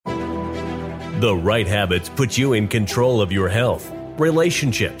The right habits put you in control of your health,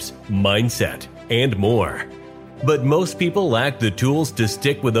 relationships, mindset, and more. But most people lack the tools to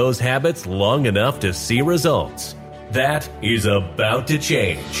stick with those habits long enough to see results. That is about to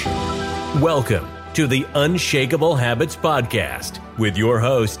change. Welcome to the Unshakable Habits Podcast with your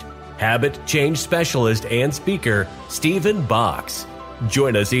host, habit change specialist and speaker, Stephen Box.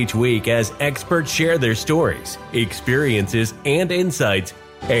 Join us each week as experts share their stories, experiences, and insights,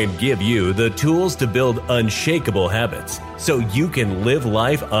 and give you the tools to build unshakable habits so you can live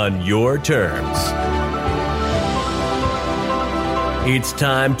life on your terms. It's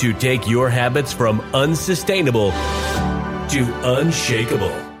time to take your habits from unsustainable to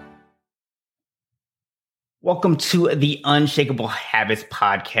unshakable. Welcome to the Unshakable Habits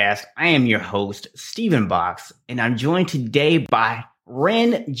Podcast. I am your host, Stephen Box, and I'm joined today by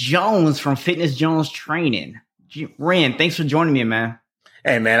Ren Jones from Fitness Jones Training. Ren, thanks for joining me, man.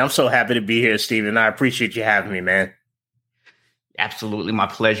 Hey, man, I'm so happy to be here, Stephen. I appreciate you having me, man. Absolutely, my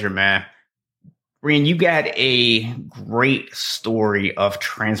pleasure, man. Ren, you got a great story of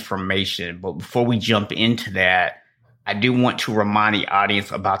transformation, but before we jump into that, I do want to remind the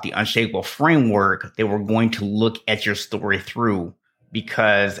audience about the Unshakable framework that we're going to look at your story through,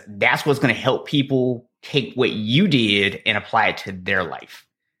 because that's what's going to help people take what you did and apply it to their life.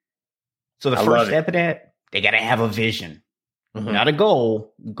 So the first step of that, they got to have a vision. Mm-hmm. Not a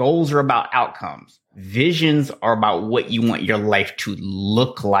goal. Goals are about outcomes. Visions are about what you want your life to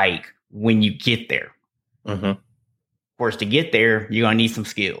look like when you get there. Mm-hmm. Of course, to get there, you're going to need some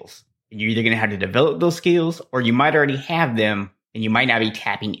skills. You're either going to have to develop those skills, or you might already have them and you might not be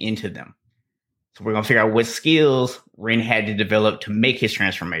tapping into them. So we're going to figure out what skills Ren had to develop to make his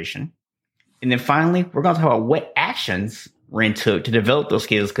transformation. And then finally, we're going to talk about what actions Ren took to develop those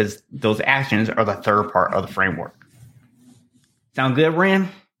skills, because those actions are the third part of the framework. Sound good, Ren?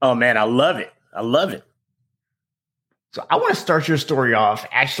 Oh, man, I love it. I love it. So I want to start your story off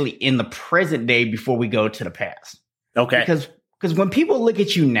actually in the present day before we go to the past. Okay. Because when people look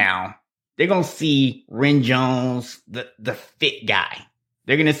at you now, they're going to see Ren Jones, the fit guy.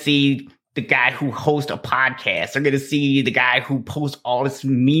 They're going to see the guy who hosts a podcast. They're going to see the guy who posts all this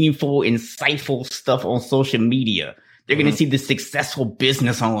meaningful, insightful stuff on social media. They're going to see the successful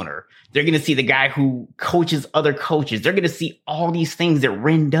business owner. They're going to see the guy who coaches other coaches. They're going to see all these things that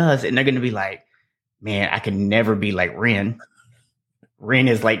Ren does, and they're going to be like, man, I can never be like Ren. Ren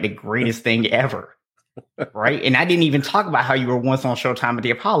is like the greatest thing ever, right? And I didn't even talk about how you were once on Showtime at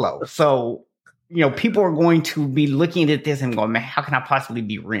the Apollo. So, people are going to be looking at this and going, man, how can I possibly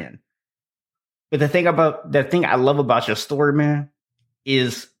be Ren? But the thing I love about your story, man,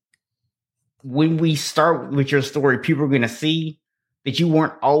 is when we start with your story, people are going to see that you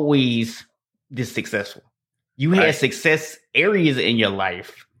weren't always this successful. You had success areas in your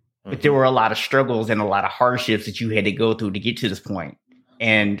life, but there were a lot of struggles and a lot of hardships that you had to go through to get to this point.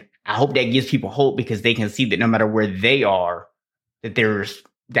 And I hope that gives people hope, because they can see that no matter where they are, that there's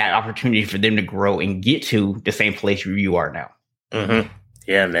that opportunity for them to grow and get to the same place where you are now. Mm-hmm.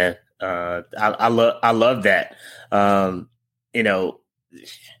 Yeah, man. I love that.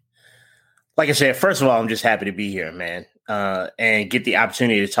 Like I said, first of all, I'm just happy to be here, man, and get the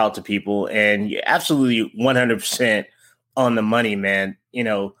opportunity to talk to people. And you're absolutely 100% on the money, man.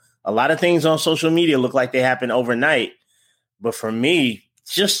 A lot of things on social media look like they happen overnight. But for me,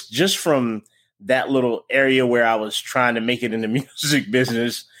 just from that little area where I was trying to make it in the music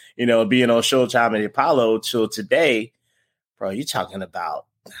business, being on Showtime at the Apollo till today, bro, you're talking about,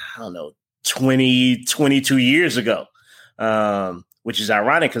 22 years ago, which is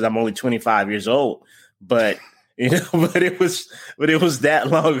ironic because I'm only 25 years old. But, but it was that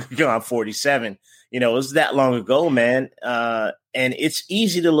long ago. I'm 47. It was that long ago, man. And it's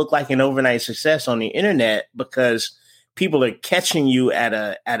easy to look like an overnight success on the internet because people are catching you at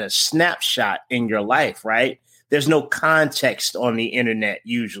a snapshot in your life, right? There's no context on the internet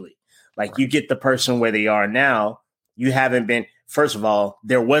usually. Like you get the person where they are now. You haven't been. First of all,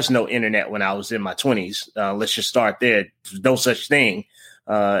 there was no internet when I was in my 20s. Let's just start there. There's no such thing.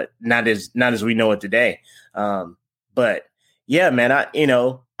 Not as we know it today. But yeah, man,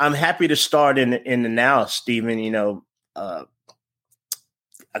 I'm happy to start in the now, Stephen. I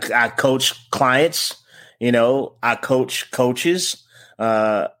coach clients, I coach coaches.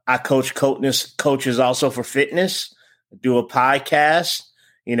 I coach coaches also for fitness, do a podcast.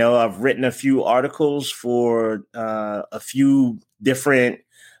 I've written a few articles for a few different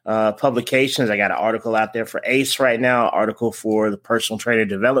publications. I got an article out there for ACE right now, an article for the Personal Trainer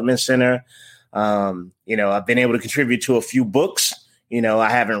Development Center. I've been able to contribute to a few books. I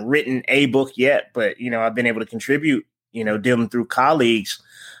haven't written a book yet, but, I've been able to contribute, dealing through colleagues.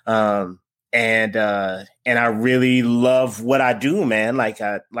 and I really love what I do, man. Like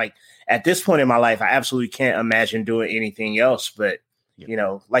at this point in my life, I absolutely can't imagine doing anything else. But you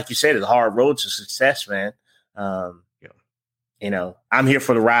know, like you said, it's a hard road to success, man. You know, I'm here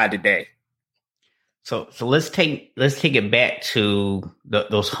for the ride today. So let's take it back to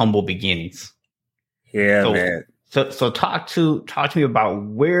those humble beginnings. Yeah, man. So talk to me about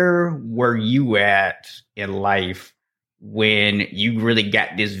where were you at in life when you really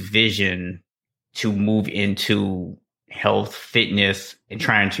got this vision to move into health, fitness, and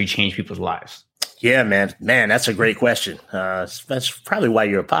trying to change people's lives? Yeah, man, that's a great question. That's probably why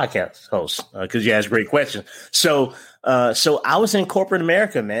you're a podcast host, because you ask great questions. So I was in corporate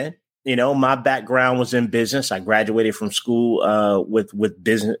America, man. You know, my background was in business. I graduated from school with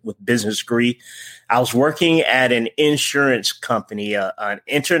business degree. I was working at an insurance company, an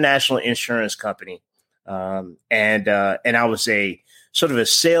international insurance company, and I was a sort of a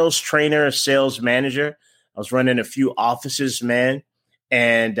sales trainer, a sales manager. I was running a few offices, man.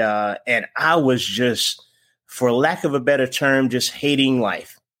 And I was just, for lack of a better term, just hating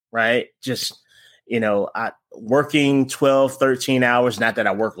life, right? Just, you know, working 12, 13 hours, not that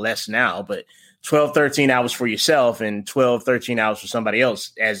I work less now, but 12, 13 hours for yourself and 12, 13 hours for somebody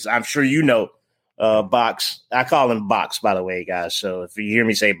else. As I'm sure you know, Box, I call him Box, by the way, guys. So if you hear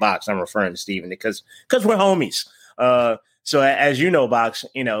me say Box, I'm referring to Steven because we're homies. So as you know, Box,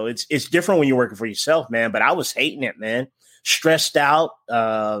 you know, it's different when you're working for yourself, man, but I was hating it, man. Stressed out,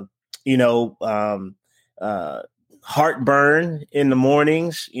 heartburn in the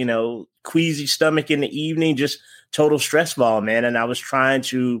mornings, you know, queasy stomach in the evening, just total stress ball, man. And I was trying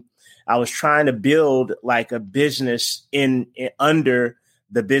to build like a business in under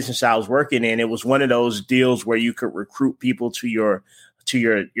the business I was working in. It was one of those deals where you could recruit people to your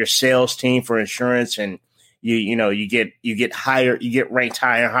sales team for insurance, and you get higher, you get ranked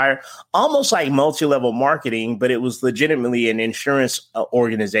higher and higher, almost like multi-level marketing, but it was legitimately an insurance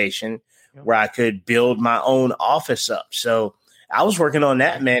organization where I could build my own office up. So I was working on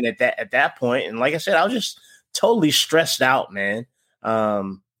that, man, at that point. And like I said, I was just totally stressed out, man.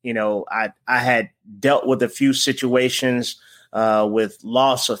 You know, I had dealt with a few situations with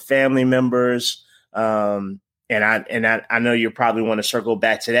loss of family members. And I know you probably want to circle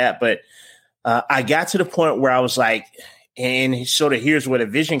back to that, but I got to the point where I was like, and sort of here's where the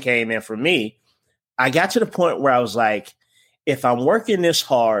vision came in for me. I got to the point where I was like, if I'm working this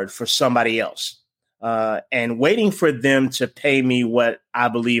hard for somebody else and waiting for them to pay me what I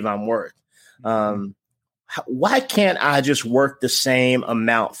believe I'm worth, why can't I just work the same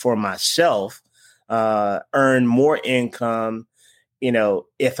amount for myself, earn more income? You know,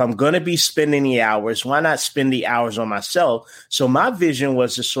 if I'm going to be spending the hours, why not spend the hours on myself? So my vision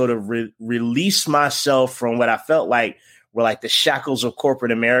was to sort of release myself from what I felt like were like the shackles of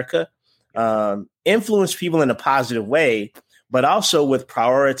corporate America, influence people in a positive way, but also with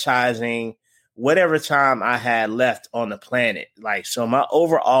prioritizing whatever time I had left on the planet. Like, so my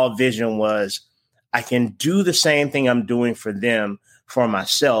overall vision was I can do the same thing I'm doing for them, for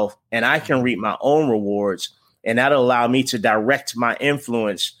myself, and I can reap my own rewards. And that'll allow me to direct my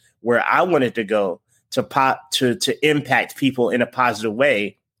influence where I wanted to go to impact people in a positive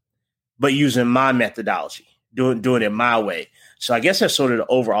way, but using my methodology, doing it my way. So I guess that's sort of the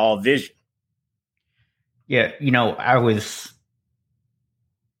overall vision. Yeah, you know, I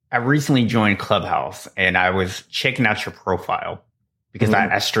recently joined Clubhouse and I was checking out your profile because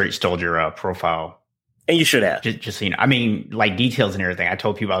I straight stole your profile. And you should have. Just so you know, I mean, like details and everything. I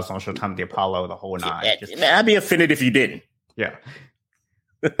told people I was on Showtime with the Apollo, the whole nine. I'd be offended if you didn't. Yeah.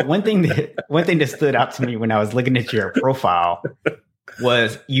 One thing that stood out to me when I was looking at your profile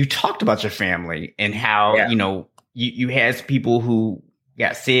was you talked about your family and how, you know, you had people who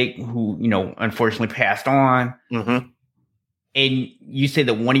got sick, who, you know, unfortunately passed on. Mm-hmm. And you said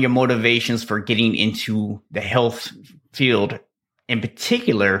that one of your motivations for getting into the health field in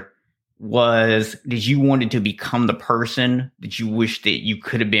particular was that you wanted to become the person that you wish that you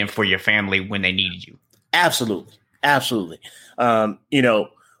could have been for your family when they needed you. Absolutely. Absolutely. You know,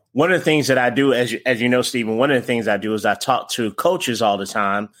 one of the things that I do, as you know, Steven, one of the things I do is I talk to coaches all the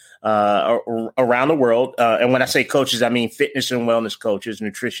time around the world. And when I say coaches, I mean fitness and wellness coaches,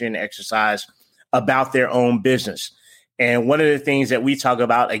 nutrition, exercise, about their own business. And one of the things that we talk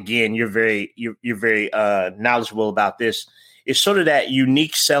about, again, you're very knowledgeable about this, is sort of that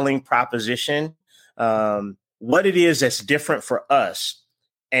unique selling proposition, what it is that's different for us,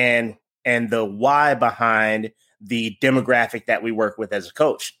 and the why behind the demographic that we work with as a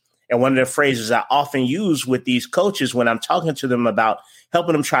coach. And one of the phrases I often use with these coaches when I'm talking to them about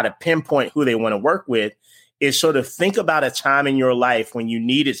helping them try to pinpoint who they want to work with is sort of think about a time in your life when you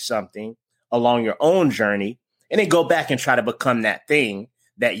needed something along your own journey, and then go back and try to become that thing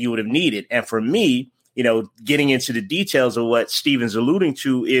that you would have needed. And for me, getting into the details of what Steven's alluding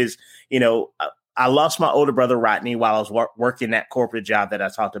to is, I lost my older brother, Rodney, while I was working that corporate job that I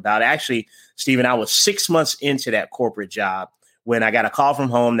talked about. Actually, Steven, I was 6 months into that corporate job when I got a call from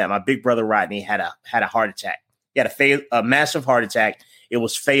home that my big brother, Rodney, had a heart attack. He had a massive heart attack. It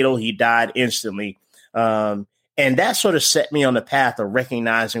was fatal. He died instantly. And that sort of set me on the path of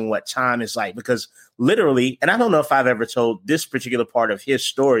recognizing what time is like, because literally, and I don't know if I've ever told this particular part of his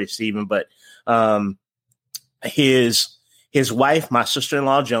story, Steven, but his wife, my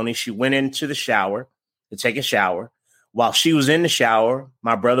sister-in-law, Joni, she went into the shower to take a shower. While she was in the shower,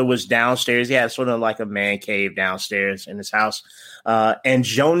 my brother was downstairs. He had sort of like a man cave downstairs in his house. And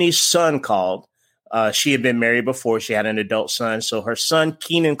Joni's son called. She had been married before. She had an adult son. So her son,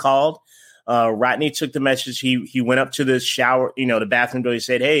 Keenan, called. Rodney took the message. He went up to the shower, the bathroom door. He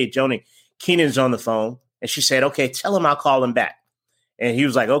said, "Hey, Joni, Keenan's on the phone." And she said, "Okay, tell him I'll call him back." And he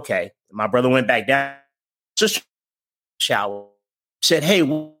was like, "Okay." My brother went back down. Just shower, said, "Hey,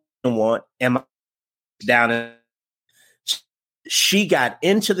 what do you want?" And my down and she got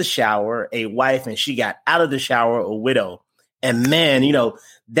into the shower, a wife, and she got out of the shower, a widow. And man,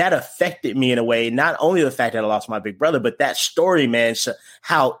 that affected me in a way, not only the fact that I lost my big brother, but that story, man, so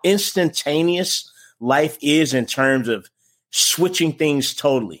how instantaneous life is in terms of switching things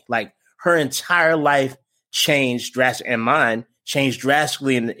totally. Like her entire life changed drastically, and mine changed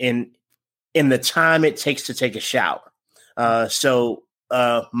drastically in the time it takes to take a shower. So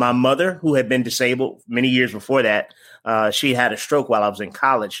my mother, who had been disabled many years before that, she had a stroke while I was in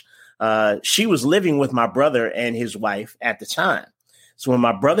college. She was living with my brother and his wife at the time. So when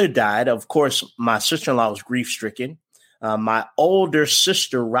my brother died, of course, my sister-in-law was grief-stricken. My older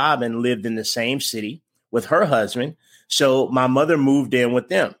sister, Robin, lived in the same city with her husband. So my mother moved in with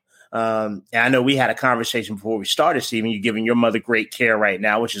them. And I know we had a conversation before we started, Steven. You're giving your mother great care right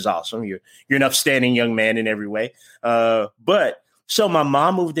now, which is awesome. You're an upstanding young man in every way. But so my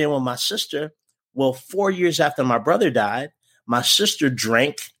mom moved in with my sister. Well, 4 years after my brother died, my sister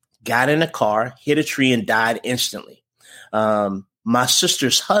drank, got in a car, hit a tree, and died instantly. My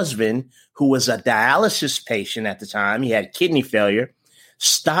sister's husband, who was a dialysis patient at the time, he had kidney failure,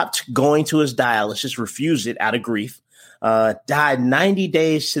 stopped going to his dialysis, refused it out of grief, died 90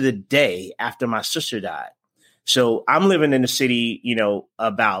 days to the day after my sister died. So I'm living in the city,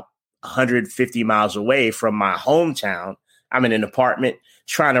 about 150 miles away from my hometown. I'm in an apartment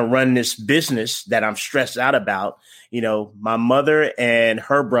trying to run this business that I'm stressed out about. My mother and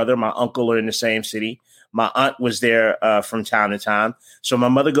her brother, my uncle, are in the same city. My aunt was there from time to time. So my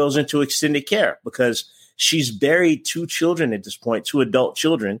mother goes into extended care because she's buried two children at this point, two adult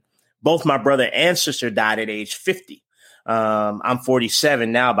children. Both my brother and sister died at age 50. I'm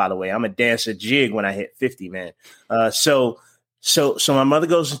 47 now, by the way. I'm a dancer jig when I hit 50, man. So my mother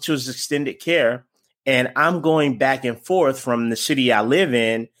goes into his extended care, and I'm going back and forth from the city I live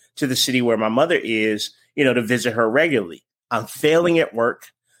in to the city where my mother is, to visit her regularly. I'm failing at work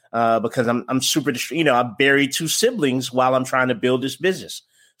because I'm super, I buried two siblings while I'm trying to build this business.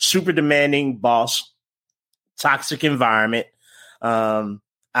 Super demanding boss, toxic environment.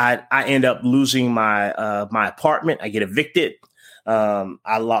 I end up losing my my apartment. I get evicted.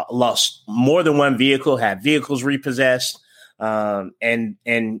 I lost more than one vehicle, had vehicles repossessed. And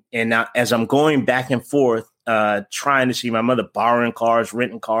now as I'm going back and forth, trying to see my mother, borrowing cars,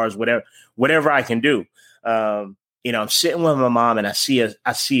 renting cars, whatever I can do. I'm sitting with my mom, and I see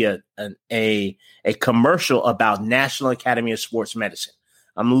a commercial about National Academy of Sports Medicine.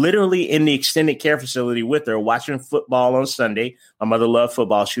 I'm literally in the extended care facility with her, watching football on Sunday. My mother loved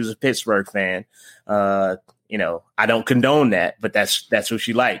football. She was a Pittsburgh fan. I don't condone that, but that's what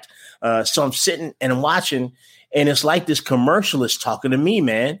she liked. So I'm sitting and watching, and it's like this commercial is talking to me,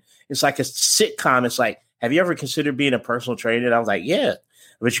 man. It's like a sitcom. It's like, have you ever considered being a personal trainer? And I was like, yeah.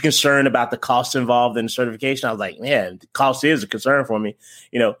 But you're concerned about the cost involved in certification? I was like, man, the cost is a concern for me.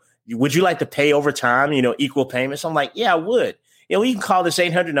 Would you like to pay over time, equal payments? I'm like, yeah, I would. We can call this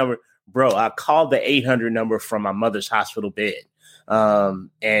 800 number. Bro, I called the 800 number from my mother's hospital bed.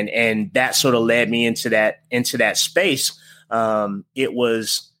 And that sort of led me into that space. It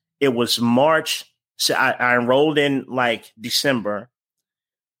was March. So I enrolled in like December.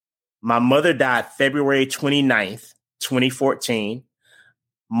 My mother died February 29th, 2014.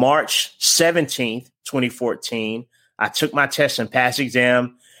 March 17th, 2014, I took my test and passed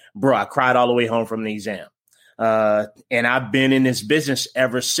exam. Bro, I cried all the way home from the exam. And I've been in this business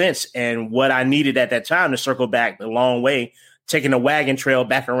ever since. And what I needed at that time, to circle back the long way, taking a wagon trail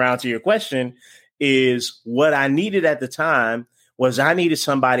back around to your question, is what I needed at the time was I needed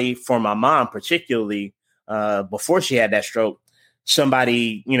somebody for my mom, particularly before she had that stroke,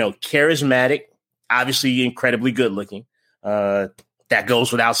 somebody, charismatic, obviously incredibly good looking. That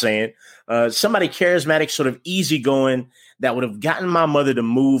goes without saying. Somebody charismatic, sort of easygoing, that would have gotten my mother to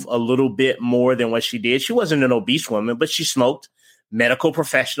move a little bit more than what she did. She wasn't an obese woman, but she smoked. Medical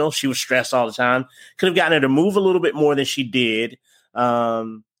professional. She was stressed all the time. Could have gotten her to move a little bit more than she did.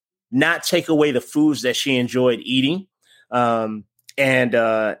 Not take away the foods that she enjoyed eating. And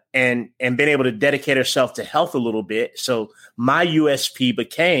been able to dedicate herself to health a little bit. So my USP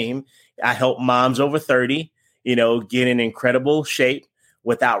became, I help moms over 30, get in incredible shape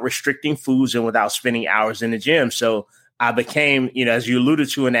without restricting foods and without spending hours in the gym. So I became, as you alluded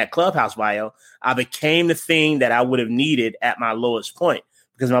to in that Clubhouse bio, I became the thing that I would have needed at my lowest point,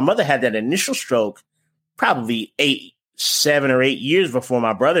 because my mother had that initial stroke probably 7 or 8 years before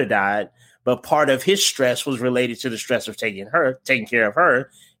my brother died. But part of his stress was related to the stress of taking care of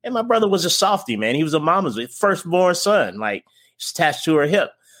her. And my brother was a softie, man. He was a mama's firstborn son, like attached to her hip.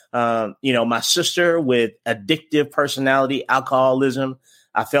 My sister with addictive personality, alcoholism.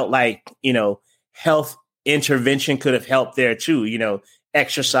 I felt like, health intervention could have helped there too,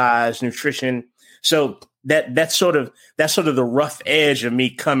 exercise, nutrition. So that's sort of the rough edge of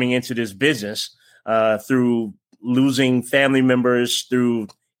me coming into this business, through losing family members, through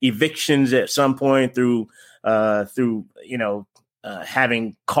evictions at some point, through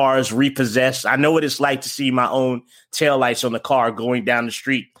having cars repossessed. I know what it's like to see my own taillights on the car going down the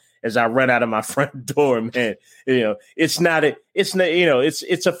street as I run out of my front door, man. It's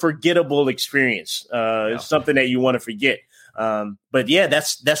a forgettable experience. It's something that you want to forget. But yeah,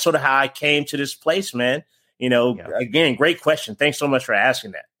 that's sort of how I came to this place, man. Again, great question. Thanks so much for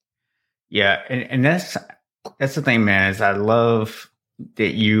asking that. Yeah. And that's the thing, man, is I love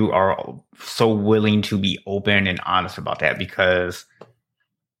that you are so willing to be open and honest about that, because,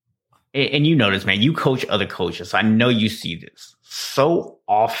 and you know this, man, you coach other coaches. So I know you see this. So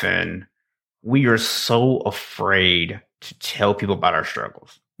often we are so afraid to tell people about our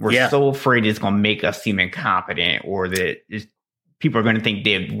struggles. We're so afraid it's going to make us seem incompetent, or that people are going to think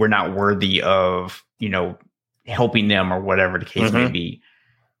that we're not worthy of, helping them, or whatever the case may be.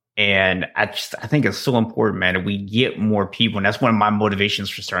 And I think it's so important, man, that we get more people. And that's one of my motivations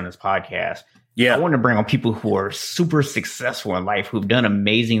for starting this podcast. Yeah. I want to bring on people who are super successful in life, who've done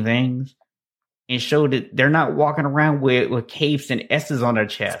amazing things, and show that they're not walking around with capes and S's on their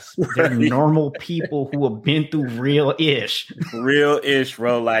chest. They're normal people who have been through real ish,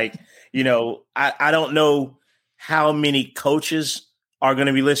 bro. Like, I don't know how many coaches are going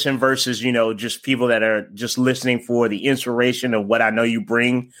to be listening versus, just people that are just listening for the inspiration of what I know you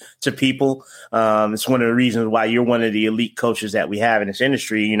bring to people. It's one of the reasons why you're one of the elite coaches that we have in this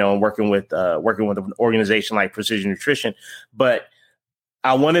industry, working with an organization like Precision Nutrition. But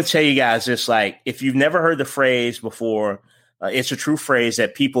I want to tell you guys this, like, if you've never heard the phrase before, it's a true phrase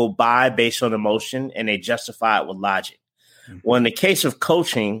that people buy based on emotion and they justify it with logic. Mm-hmm. Well, in the case of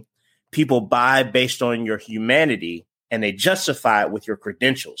coaching, people buy based on your humanity and they justify it with your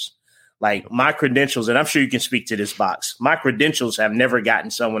credentials. Like my credentials, and I'm sure you can speak to this, Box. My credentials have never gotten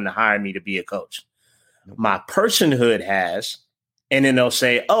someone to hire me to be a coach. My personhood has, and then they'll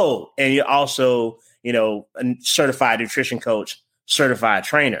say, oh, and you're also, a certified nutrition coach, certified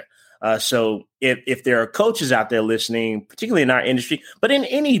trainer. So if there are coaches out there listening, particularly in our industry, but in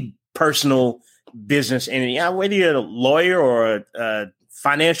any personal business, whether you're a lawyer or a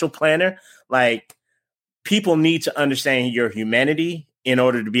financial planner, like, people need to understand your humanity in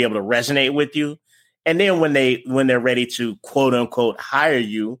order to be able to resonate with you. And then when they're ready to quote unquote hire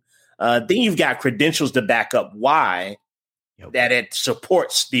you, then you've got credentials to back up why that it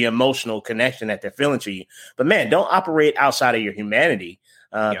supports the emotional connection that they're feeling to you. But man, don't operate outside of your humanity,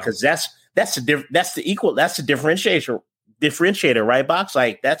 because that's the differentiator, right, Box?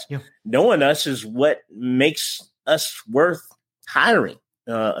 Like knowing us is what makes us worth hiring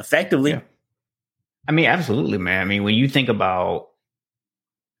effectively. Yeah. I mean, absolutely, man. I mean, when you think about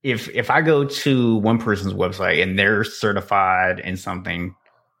if I go to one person's website and they're certified in something,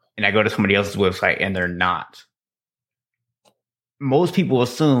 and I go to somebody else's website and they're not, most people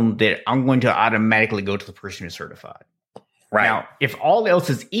assume that I'm going to automatically go to the person who's certified. Right. Now, if all else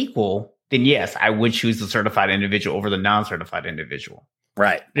is equal, then yes, I would choose the certified individual over the non-certified individual.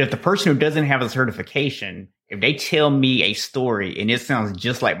 Right. But if the person who doesn't have a certification, if they tell me a story and it sounds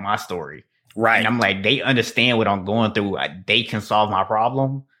just like my story, right, and I'm like, they understand what I'm going through, they can solve my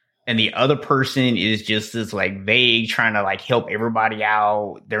problem, and the other person is just this like vague, trying to like help everybody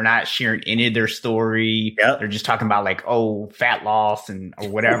out. They're not sharing any of their story. Yep. They're just talking about like, oh, fat loss or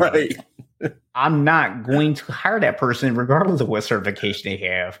whatever. Right. I'm not going to hire that person regardless of what certification they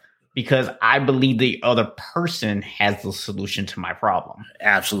have, because I believe the other person has the solution to my problem.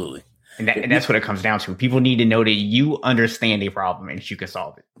 Absolutely. And that's what it comes down to. People need to know that you understand a problem and that you can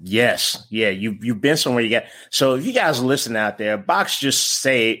solve it. Yes. Yeah. You've been somewhere you got. So if you guys listen out there, Box just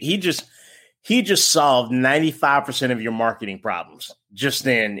say he just solved 95% of your marketing problems just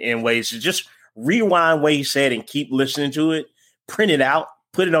in ways to just rewind what he said and keep listening to it, print it out,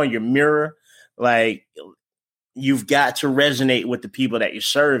 put it on your mirror. Like, you've got to resonate with the people that you're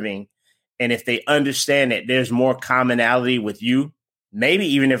serving. And if they understand that there's more commonality with you, maybe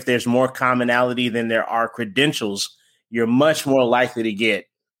even if there's more commonality than there are credentials, you're much more likely to get,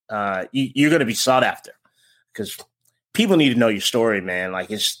 you're going to be sought after, because people need to know your story, man. Like,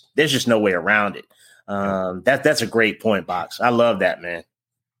 there's just no way around it. That's a great point, Box. I love that, man.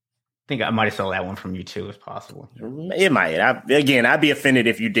 I think I might have stole that one from you too, if possible. It might. I'd be offended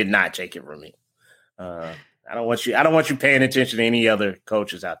if you did not take it from me. I don't want you paying attention to any other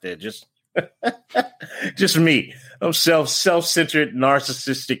coaches out there. Just me. I'm self-centered,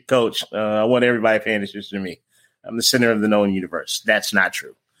 narcissistic coach. I want everybody paying attention to me. I'm the center of the known universe. That's not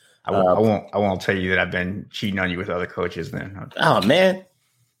true. I won't tell you that I've been cheating on you with other coaches then. Oh, man.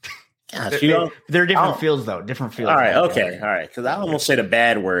 Gosh, they're different fields, though. Different fields. All right. Okay. All right. Because I almost said a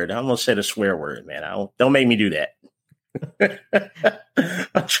bad word. I almost said a swear word, man. Don't make me do that.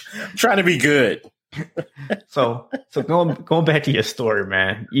 I'm trying to be good. So going back to your story,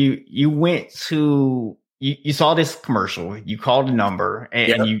 man, you went to, you saw this commercial, you called a number,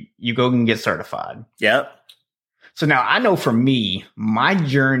 and you go and get certified. Yep. So now I know for me, my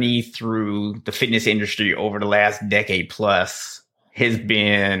journey through the fitness industry over the last decade plus has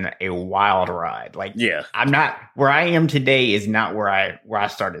been a wild ride. Like, I'm not where I am today is not where I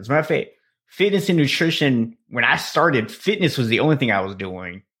started. As a matter of fact, fitness and nutrition, when I started, fitness was the only thing I was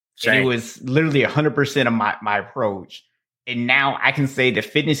doing. Same. And it was literally 100% of my approach. And now I can say that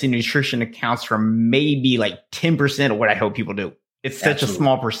fitness and nutrition accounts for maybe like 10% of what I help people do. It's such a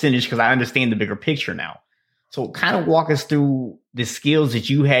small percentage because I understand the bigger picture now. So kind of walk us through the skills that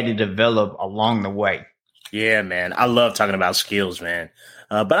you had to develop along the way. Yeah, man. I love talking about skills, man.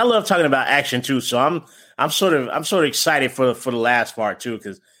 But I love talking about action too. So I'm sort of excited for the last part too,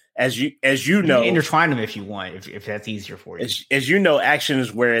 because as you know, you can intertwine them if you want, if that's easier for you. As you know, action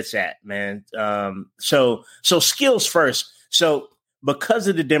is where it's at, man. So skills first. So because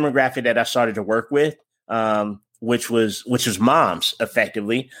of the demographic that I started to work with, which was moms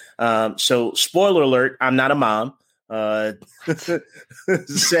effectively. So spoiler alert, I'm not a mom.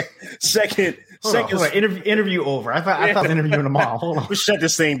 Second, interview over. I thought I was interviewing a mom. Hold on. We shut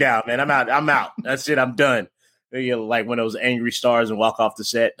this thing down, man. I'm out. That's it. I'm done. You know, like when those angry stars and walk off the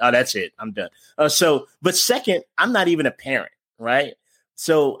set. Oh, that's it. I'm done. But second, I'm not even a parent, right?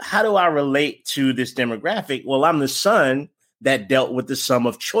 So how do I relate to this demographic? Well, I'm the son that dealt with the sum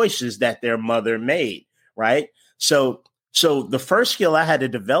of choices that their mother made, right? So the first skill I had to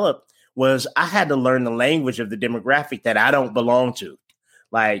develop was I had to learn the language of the demographic that I don't belong to.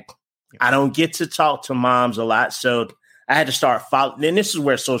 Like, I don't get to talk to moms a lot. So I had to start following. And this is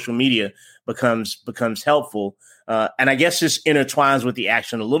where social media becomes helpful. And I guess this intertwines with the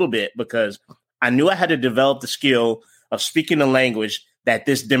action a little bit, because I knew I had to develop the skill of speaking the language that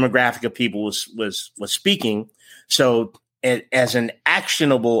this demographic of people was speaking. So as an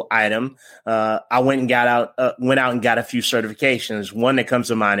actionable item, I went out and got a few certifications. One that comes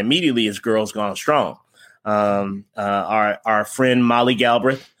to mind immediately is Girls Gone Strong. Our friend Molly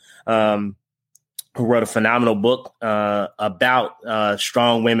Galbraith, who wrote a phenomenal book about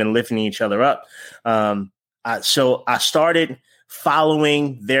strong women lifting each other up. So I started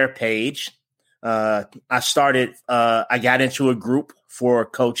following their page. I got into a group for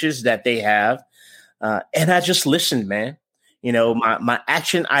coaches that they have, and I just listened, man. You know, my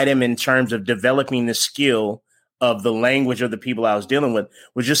action item in terms of developing the skill of the language of the people I was dealing with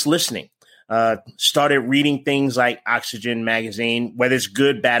was just listening. Started reading things like Oxygen magazine, whether it's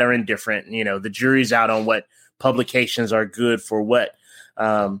good, bad, or indifferent. You know, the jury's out on what publications are good for what.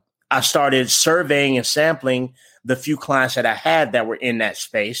 I started surveying and sampling the few clients that I had that were in that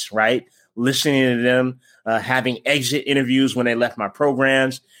space, right? Listening to them, having exit interviews when they left my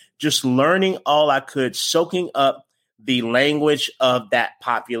programs, just learning all I could, soaking up the language of that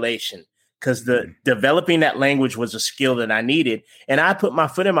population, because developing that language was a skill that I needed. And I put my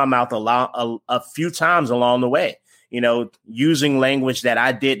foot in my mouth a few times along the way, you know, using language that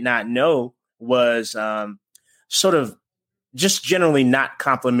I did not know was sort of just generally not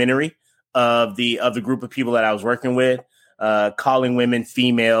complimentary of the group of people that I was working with, calling women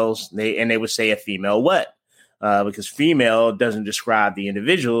females. They would say a female what? because female doesn't describe the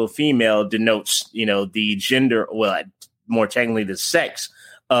individual. Female denotes, the gender, well, more technically the sex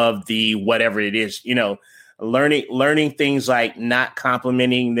of the whatever it is, learning things like not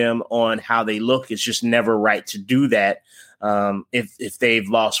complimenting them on how they look. It's just never right to do that. If they've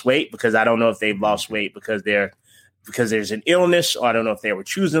lost weight, because I don't know if they've lost weight because there's an illness, or I don't know if they were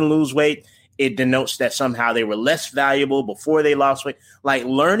choosing to lose weight. It denotes that somehow they were less valuable before they lost weight. Like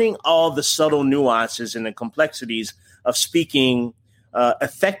learning all the subtle nuances and the complexities of speaking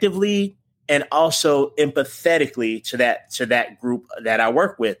effectively and also empathetically to that group that I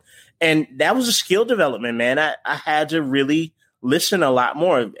work with. And that was a skill development, man. I had to really listen a lot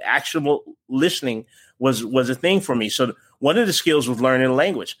more. Actual listening was a thing for me. So one of the skills was learning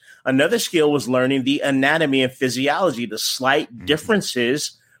language. Another skill was learning the anatomy and physiology, the slight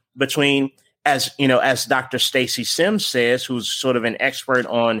differences between, as Dr. Stacy Sims says, who's sort of an expert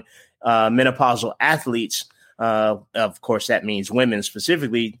on menopausal athletes. Of course, that means women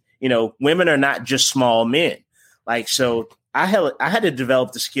specifically. Women are not just small men. So I had to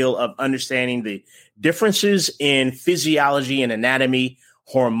develop the skill of understanding the differences in physiology and anatomy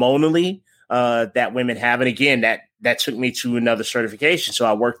hormonally that women have. And again, that took me to another certification. So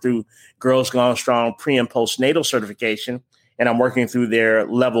I worked through Girls Gone Strong pre and postnatal certification, and I'm working through their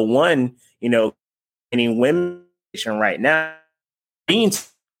level 1, training women right now, being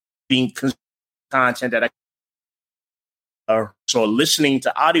content that so listening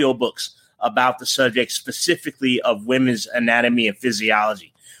to audiobooks about the subject specifically of women's anatomy and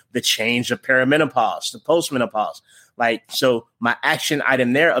physiology, the change of perimenopause, the postmenopause. So my action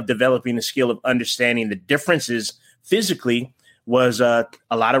item there of developing the skill of understanding the differences physically was a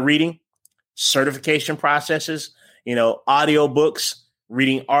lot of reading, certification processes, audiobooks,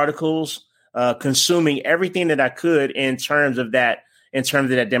 reading articles, consuming everything that I could in terms of that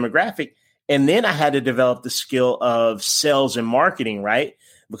demographic. And then I had to develop the skill of sales and marketing, right?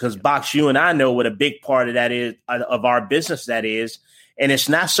 Because Box, you and I know what a big part of that is, of our business that is. And it's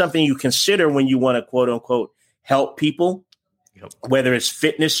not something you consider when you want to, quote unquote, help people, whether it's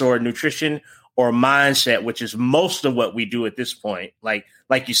fitness or nutrition or mindset, which is most of what we do at this point. Like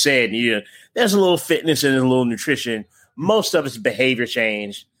you said, there's a little fitness and a little nutrition. Most of it's behavior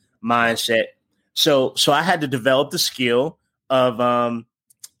change, mindset. So I had to develop the skill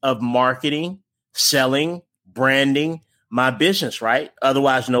of marketing, selling, branding my business, right?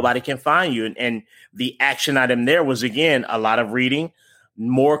 Otherwise, nobody can find you. And the action item there was, again, a lot of reading,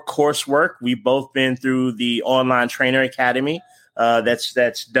 more coursework. We've both been through the Online Trainer Academy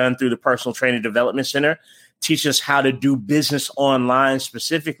that's done through the Personal Training Development Center, teach us how to do business online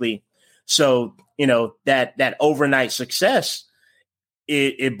specifically. So, that overnight success,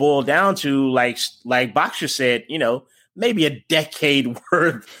 it boiled down to like Boxer said, maybe a decade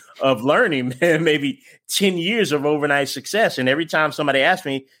worth of learning, man, maybe 10 years of overnight success. And every time somebody asked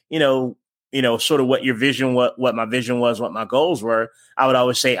me, sort of what your vision, what my vision was, what my goals were, I would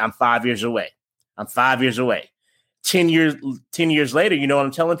always say, I'm 5 years away. I'm 5 years away. 10 years later, you know what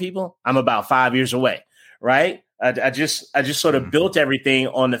I'm telling people? I'm about 5 years away. Right. I just sort of built everything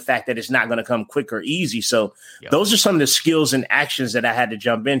on the fact that it's not going to come quick or easy. So those are some of the skills and actions that I had to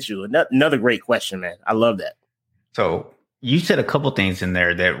jump into. Another great question, man. I love that. So you said a couple things in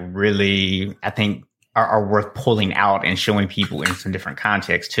there that really, I think, are worth pulling out and showing people in some different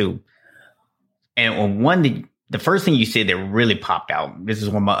contexts too. And the first thing you said that really popped out, this is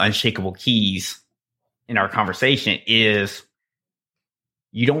one of my unshakable keys in our conversation, is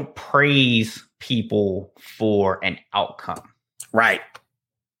you don't praise people for an outcome. Right.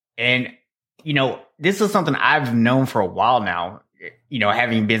 And, this is something I've known for a while now,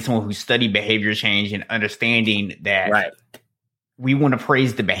 having been someone who studied behavior change and understanding that we want to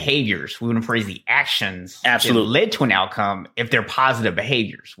praise the behaviors. We want to praise the actions that led to an outcome if they're positive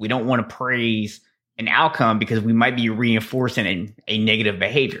behaviors. We don't want to praise an outcome because we might be reinforcing a negative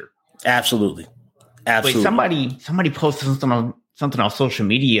behavior. Absolutely. But somebody posted something on social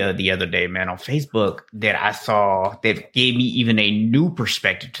media the other day, man, on Facebook, that I saw that gave me even a new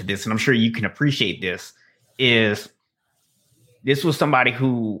perspective to this. And I'm sure you can appreciate this. This was somebody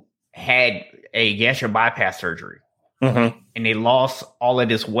who had a gastric bypass surgery, and they lost all of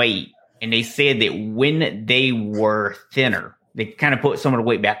this weight. And they said that when they were thinner, they kind of put some of the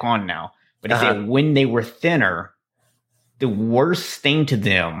weight back on now, but they said when they were thinner, the worst thing to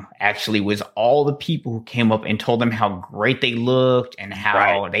them actually was all the people who came up and told them how great they looked and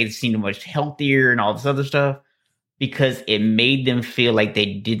how they seemed much healthier and all this other stuff, because it made them feel like they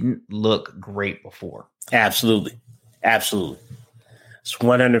didn't look great before. Absolutely. It's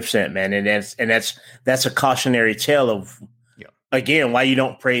 100%, man. And that's a cautionary tale of, again, why you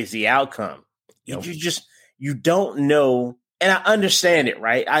don't praise the outcome. You you don't know. And I understand it,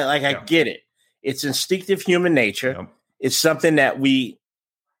 right? I get it. It's instinctive human nature. Yep. It's something that we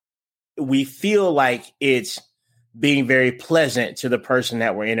feel like it's being very pleasant to the person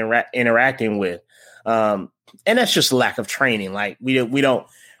that we're interacting with. And that's just lack of training. Like we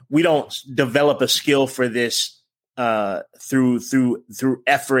don't develop a skill for this through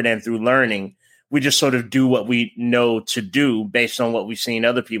effort and through learning. We just sort of do what we know to do based on what we've seen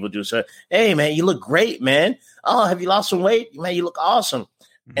other people do. So, hey, man, you look great, man. Oh, have you lost some weight? Man, you look awesome.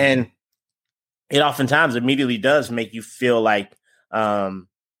 Mm-hmm. And it oftentimes immediately does make you feel like there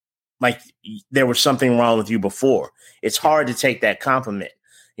was something wrong with you before. It's hard to take that compliment,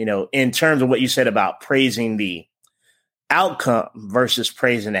 in terms of what you said about praising the outcome versus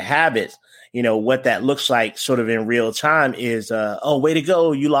praising the habits. What that looks like sort of in real time is, oh, way to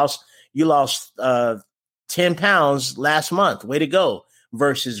go. You lost 10 pounds last month. Way to go.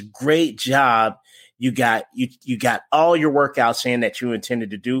 Versus great job. You got all your workouts in that you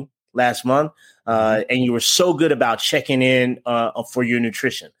intended to do last month. And you were so good about checking in for your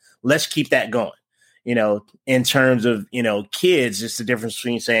nutrition. Let's keep that going. In terms of, kids, it's the difference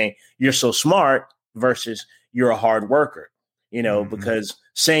between saying you're so smart versus you're a hard worker, because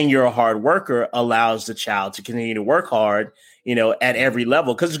saying you're a hard worker allows the child to continue to work hard, at every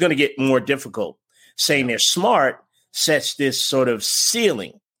level, because it's going to get more difficult. Saying they're smart sets this sort of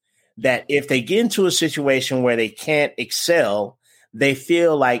ceiling that if they get into a situation where they can't excel, they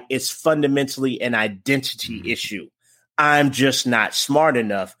feel like it's fundamentally an identity issue. I'm just not smart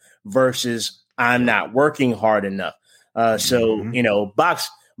enough versus I'm not working hard enough. So,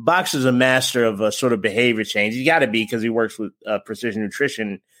 Box is a master of a sort of behavior change. You got to be, because he works with Precision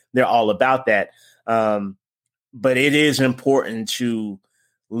Nutrition. They're all about that. But it is important to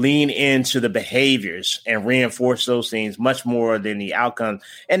lean into the behaviors and reinforce those things much more than the outcomes.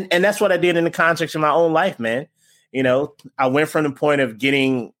 And that's what I did in the context of my own life, man. I went from the point of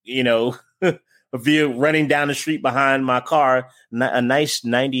getting, a vehicle running down the street behind my car, a nice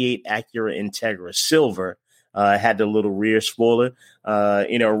 98 Acura Integra Silver. Had the little rear spoiler,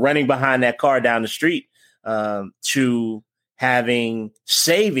 running behind that car down the street, to having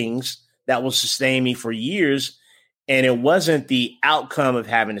savings that will sustain me for years. And it wasn't the outcome of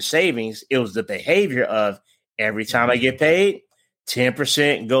having the savings. It was the behavior of every time I get paid,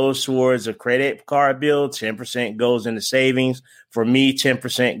 10% goes towards a credit card bill, 10% goes into savings. For me,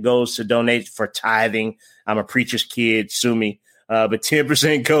 10% goes to donate for tithing. I'm a preacher's kid, sue me. But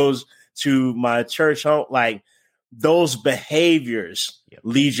 10% goes to my church home. Like, those behaviors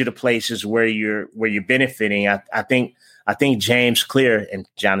lead you to places where you're benefiting. I think James Clear, and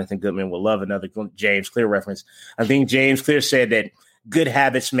Jonathan Goodman will love another James Clear reference. I think James Clear said that good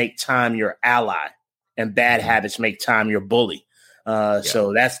habits make time your ally and bad habits make time your bully.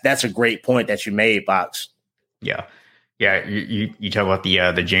 So that's a great point that you made, Box. Yeah. Yeah. You talk about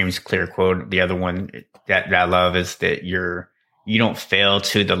the James Clear quote. The other one that I love is that you don't fail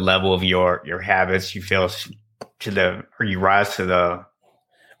to the level of your habits. You fail you rise to the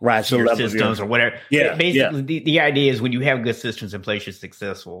your systems or whatever. Yeah. Basically, the idea is when you have good systems in place, you're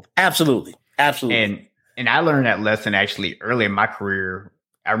successful. Absolutely. And I learned that lesson actually early in my career.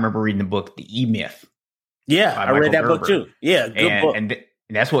 I remember reading the book, The E-Myth. Yeah, I read that book too. Yeah, good book. And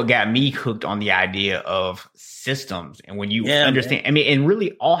that's what got me hooked on the idea of systems. And when you understand, man. And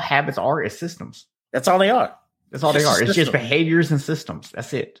really all habits are is systems. That's all they are. That's all they are. It's just behaviors and systems.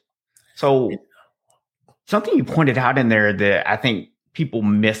 That's it. So something you pointed out in there that I think people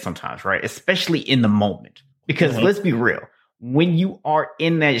miss sometimes, right? Especially in the moment. Because let's be real. When you are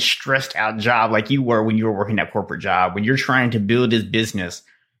in that stressed out job like you were when you were working that corporate job, when you're trying to build this business,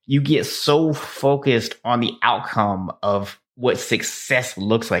 you get so focused on the outcome of what success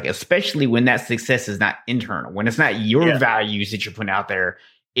looks like, especially when that success is not internal, when it's not your values that you're putting out there,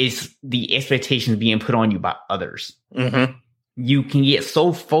 it's the expectations being put on you by others. Mm-hmm. You can get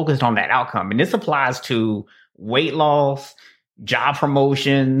so focused on that outcome. And this applies to weight loss, job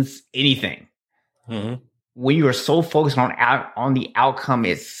promotions, anything. Mm-hmm. When you are so focused on the outcome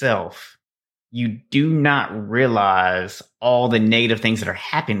itself, you do not realize all the negative things that are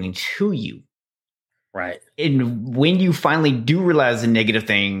happening to you. Right. And when you finally do realize the negative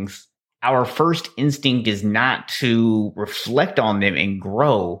things, our first instinct is not to reflect on them and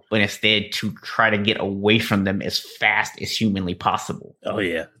grow, but instead to try to get away from them as fast as humanly possible. Oh,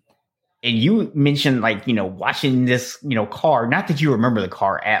 yeah. And you mentioned, watching this, car, not that you remember the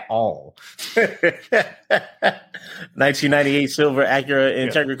car at all. 1998 silver Acura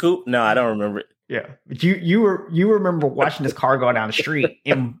Integra Coupe? No, I don't remember it. Yeah. But you remember watching this car go down the street.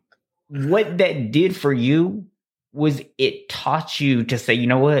 And what that did for you was it taught you to say, you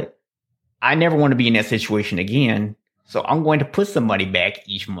know what? I never want to be in that situation again. So I'm going to put some money back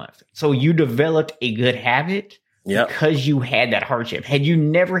each month. So you developed a good habit because you had that hardship. Had you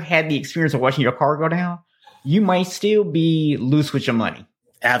never had the experience of watching your car go down, you might still be loose with your money.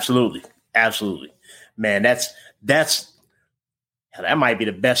 Absolutely. Absolutely. Man, that might be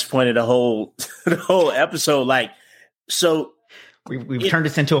the best point of the whole episode. Like, so we've turned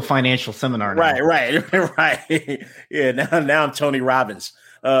this into a financial seminar now. Right. Yeah, now I'm Tony Robbins.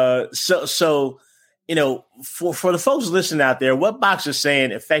 So you know, for the folks listening out there, what Box is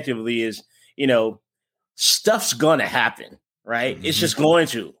saying effectively is, you know, stuff's gonna happen, right? Mm-hmm. It's just going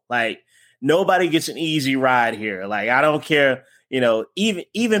to. Like, nobody gets an easy ride here. Like, I don't care, you know,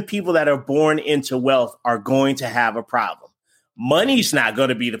 even people that are born into wealth are going to have a problem. Money's not going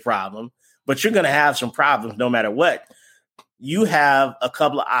to be the problem, but you're going to have some problems no matter what. You have a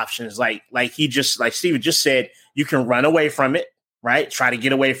couple of options. Like Steven just said, you can run away from it, right? Try to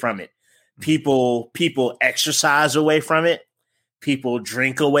get away from it. People exercise away from it. People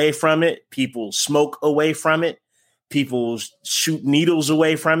drink away from it. People smoke away from it. People shoot needles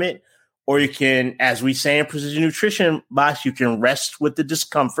away from it. Or you can, as we say in Precision Nutrition Box, you can rest with the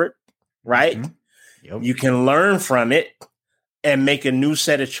discomfort, right? Mm-hmm. Yep. You can learn from it and make a new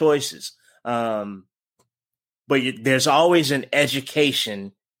set of choices. But there's always an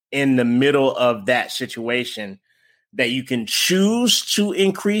education in the middle of that situation that you can choose to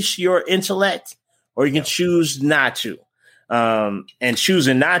increase your intellect, or you can choose not to. And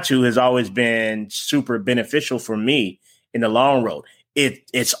choosing not to has always been super beneficial for me in the long road.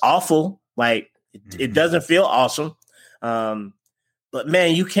 It's awful. Like, it doesn't feel awesome. But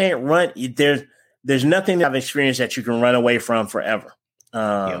man, you can't run. There's nothing that I've experienced that you can run away from forever.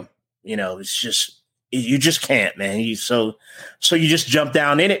 You know, it's just, you just can't, man. So you just jump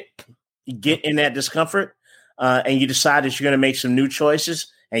down in it, you get in that discomfort, and you decide that you're going to make some new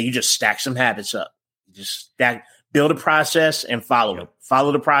choices, and you just stack some habits up. Just build a process and follow it.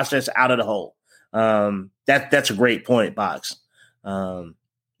 Follow the process out of the hole. That's a great point, Box.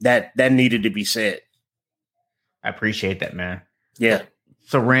 That needed to be said. I appreciate that, man. Yeah.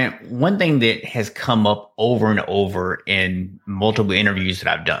 So, Rand, one thing that has come up over and over in multiple interviews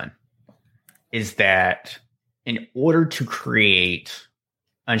that I've done is that in order to create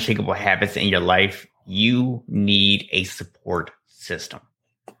unshakable habits in your life, you need a support system.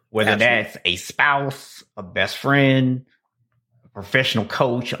 Whether that's a spouse, a best friend, a professional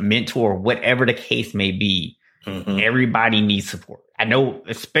coach, a mentor, whatever the case may be, everybody needs support. I know,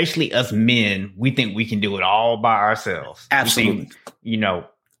 especially us men, we think we can do it all by ourselves. Absolutely. You know,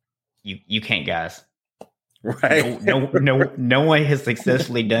 you can't, guys. Right. No one has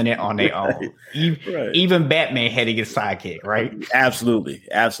successfully done it on their own. Even Batman had to get a sidekick, right? Absolutely.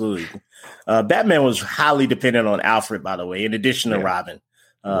 Batman was highly dependent on Alfred, by the way, in addition to Robin.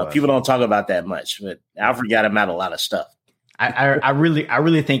 People don't talk about that much, but Alfred got him out a lot of stuff. I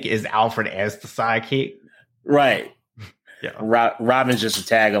really think is Alfred as the sidekick. Right. Yeah. Robin's just a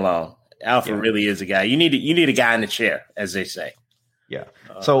tag along. Alfred really is a guy. You need a guy in the chair, as they say. Yeah.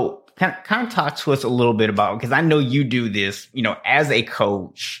 So kind of talk to us a little bit about, because I know you do this, you know, as a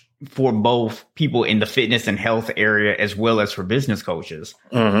coach for both people in the fitness and health area as well as for business coaches.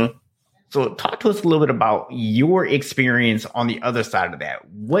 Mm-hmm. So talk to us a little bit about your experience on the other side of that.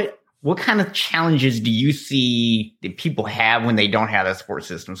 What kind of challenges do you see that people have when they don't have that support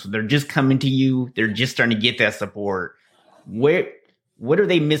system? So they're just coming to you, they're just starting to get that support. What are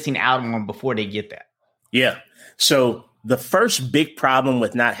they missing out on before they get that? Yeah. So the first big problem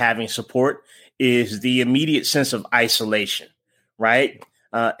with not having support is the immediate sense of isolation, right?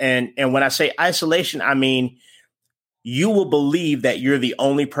 And when I say isolation, I mean, you will believe that you're the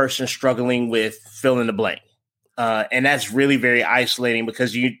only person struggling with fill in the blank. And that's really very isolating,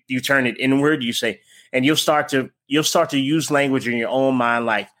 because you turn it inward, you say, and you'll start to use language in your own mind,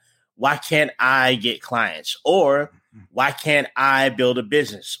 like, why can't I get clients? Or why can't I build a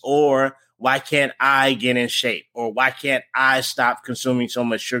business? Or why can't I get in shape? Or why can't I stop consuming so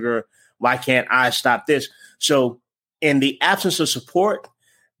much sugar? Why can't I stop this? So in the absence of support,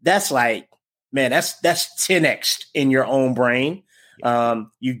 that's like, man, that's 10x in your own brain.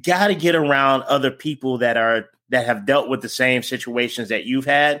 You got to get around other people that have dealt with the same situations that you've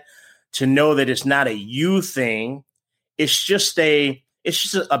had, to know that it's not a you thing. It's just a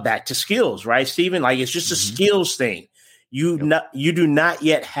back to skills, right, Stephen? Like, it's just a skills thing. You do not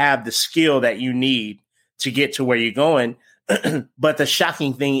yet have the skill that you need to get to where you're going. But the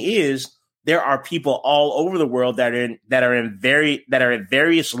shocking thing is, there are people all over the world that are at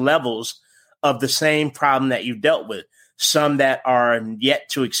various levels of the same problem that you've dealt with. Some that are yet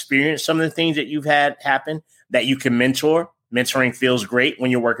to experience some of the things that you've had happen, that you can mentor, mentoring feels great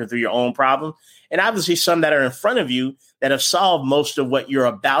when you're working through your own problem. And obviously some that are in front of you that have solved most of what you're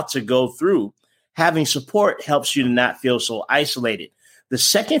about to go through. Having support helps you to not feel so isolated. The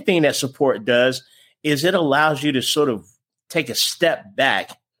second thing that support does is it allows you to sort of take a step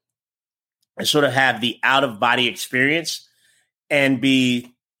back and sort of have the out of body experience and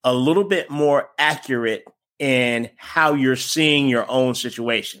be a little bit more accurate in how you're seeing your own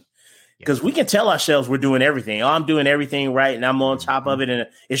situation. Because we can tell ourselves we're doing everything. Oh, I'm doing everything right and I'm on top of it and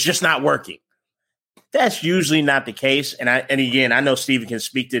it's just not working. That's usually not the case. And again, I know Steven can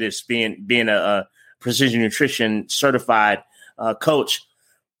speak to this being a precision nutrition certified coach.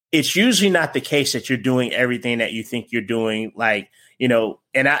 It's usually not the case that you're doing everything that you think you're doing. Like, you know,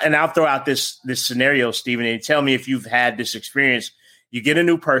 and I'll throw out this scenario, Steven, and tell me if you've had this experience. You get a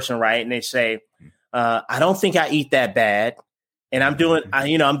new person, right? And they say, I don't think I eat that bad. And I'm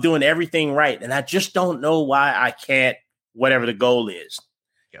doing everything right. And I just don't know why I can't, whatever the goal is.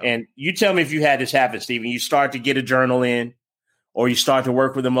 Yep. And you tell me if you had this happen, Steven. You start to get a journal in, or you start to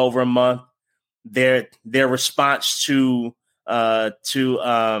work with them over a month. Their response to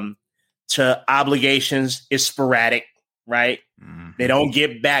obligations is sporadic, right? Mm-hmm. They don't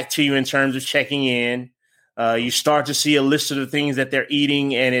get back to you in terms of checking in. You start to see a list of the things that they're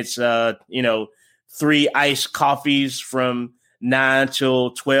eating, and it's 3 iced coffees from 9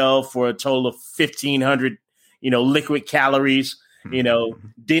 till 12 for a total of 1,500, liquid calories.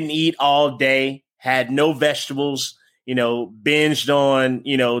 Didn't eat all day, had no vegetables, binged on,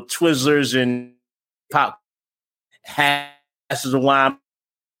 Twizzlers and pop, had glasses of wine.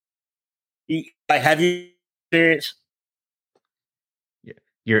 Have you experienced?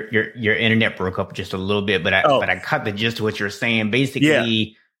 Your internet broke up just a little bit, but I caught the gist of what you're saying.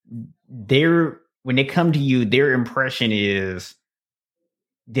 Basically, when they come to you, their impression is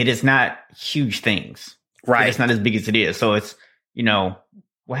that it's not huge things, right? It's not as big as it is. So it's, well,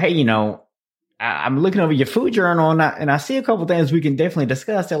 hey, I'm looking over your food journal and I see a couple things we can definitely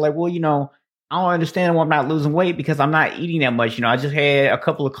discuss. They're like, well, I don't understand why I'm not losing weight because I'm not eating that much. I just had a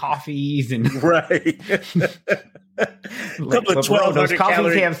couple of coffees and right. Couple of 1,200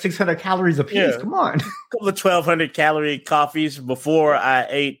 coffees have 600 calories a piece. Yeah. Come on. A couple of 1,200 calorie coffees before I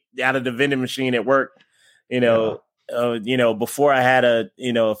ate out of the vending machine at work. Before I had a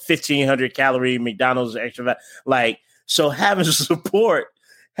 1,500 calorie McDonald's extra. So having support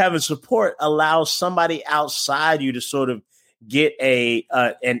allows somebody outside you to sort of get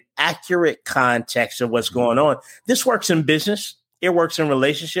an accurate context of what's going on. This works in business. It works in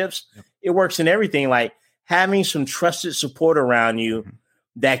relationships. Yep. It works in everything. Like having some trusted support around you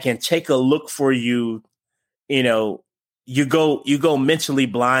that can take a look for you. You go mentally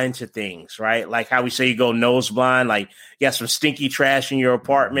blind to things, right? Like how we say you go nose blind. Like you got some stinky trash in your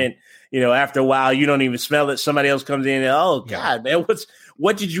apartment. After a while, you don't even smell it. Somebody else comes in and, oh God, man,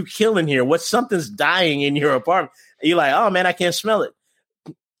 what did you kill in here? Something's dying in your apartment? You're like, oh man, I can't smell it.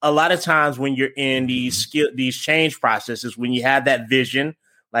 A lot of times when you're in these change processes, when you have that vision,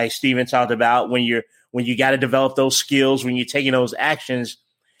 like Steven talked about, when you got to develop those skills, when you're taking those actions,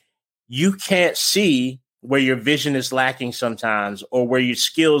 you can't see where your vision is lacking sometimes, or where your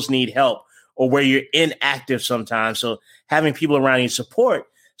skills need help, or where you're inactive sometimes. So having people around you support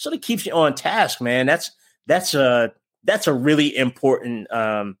sort of keeps you on task, man. That's a really important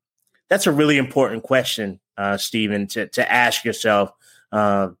question, Steven, to ask yourself.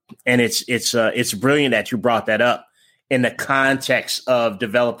 And it's brilliant that you brought that up in the context of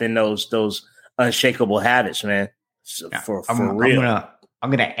developing those unshakable habits, man. For real. I'm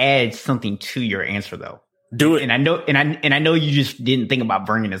gonna add something to your answer though. Do it. And I know you just didn't think about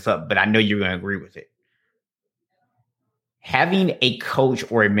bringing this up, but I know you're going to agree with it. Having a coach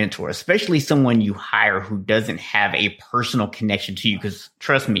or a mentor, especially someone you hire who doesn't have a personal connection to you, because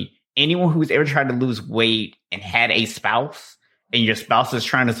trust me, anyone who's ever tried to lose weight and had a spouse and your spouse is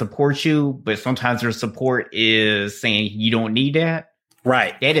trying to support you, but sometimes their support is saying you don't need that.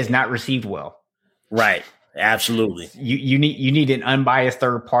 Right. That is not received well. Right. Absolutely. You need an unbiased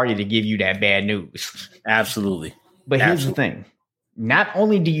third party to give you that bad news. Absolutely. But here's the thing. Not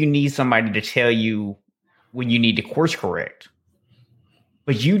only do you need somebody to tell you when you need to course correct,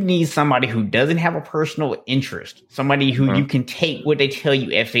 but you need somebody who doesn't have a personal interest, somebody who you can take what they tell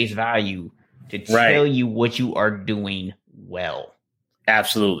you at face value to tell you what you are doing well.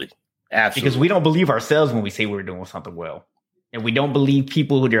 Absolutely. Because we don't believe ourselves when we say we're doing something well. And we don't believe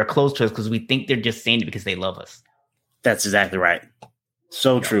people who are close to us because we think they're just saying it because they love us. That's exactly right.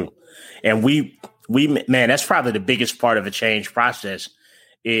 So true. And we, man, that's probably the biggest part of a change process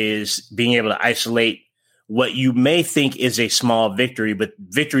is being able to isolate what you may think is a small victory, but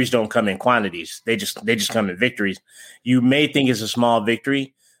victories don't come in quantities. They just come in victories. You may think is a small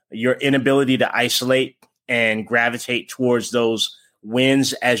victory. Your inability to isolate and gravitate towards those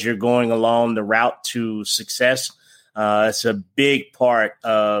wins as you're going along the route to success. It's a big part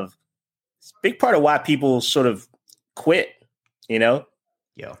of why people sort of quit, you know?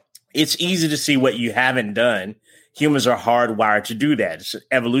 Yeah. It's easy to see what you haven't done. Humans are hardwired to do that. It's an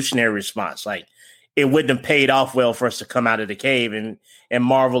evolutionary response. Like, it wouldn't have paid off well for us to come out of the cave and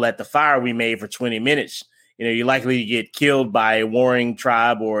marvel at the fire we made for 20 minutes. You know, you're likely to get killed by a warring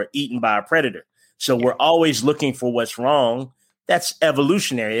tribe or eaten by a predator. So we're always looking for what's wrong. That's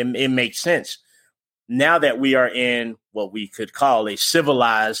evolutionary. It makes sense. Now that we are in what we could call a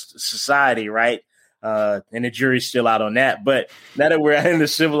civilized society, right? And the jury's still out on that. But now that we're in a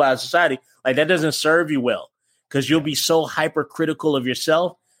civilized society, like, that doesn't serve you well, because you'll be so hypercritical of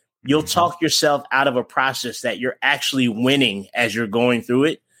yourself. You'll talk yourself out of a process that you're actually winning as you're going through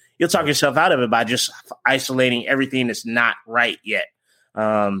it. You'll talk yourself out of it by just isolating everything that's not right yet.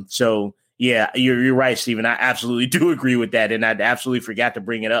 So, yeah, you're right, Stephen. I absolutely do agree with that. And I absolutely forgot to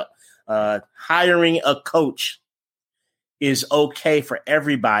bring it up. Hiring a coach is okay for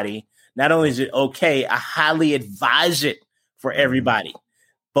everybody. Not only is it okay, I highly advise it for everybody.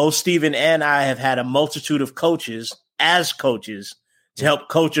 Both Stephen and I have had a multitude of coaches as coaches to help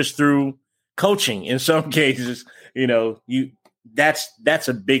coach us through coaching. In some cases, you know, that's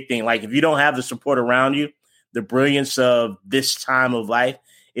a big thing. Like, if you don't have the support around you, the brilliance of this time of life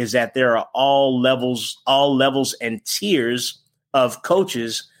is that there are all levels and tiers of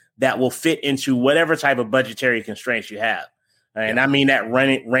coaches that will fit into whatever type of budgetary constraints you have. And I mean that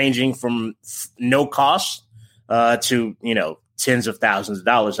ranging from no cost to, you know, tens of thousands of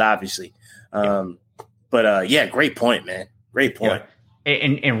dollars, obviously. But great point, man. Great point. Yeah.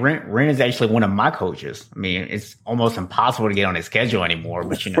 And Ren is actually one of my coaches. I mean, it's almost impossible to get on his schedule anymore,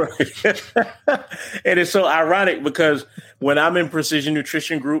 but you know. And it's so ironic because when I'm in Precision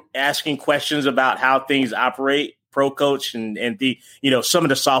Nutrition Group asking questions about how things operate, ProCoach and the, you know, some of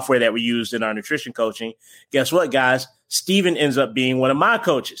the software that we used in our nutrition coaching, guess what, guys? Stephen ends up being one of my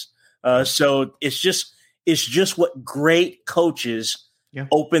coaches. So it's just what great coaches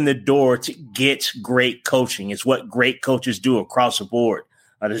open the door to get great coaching. It's what great coaches do across the board.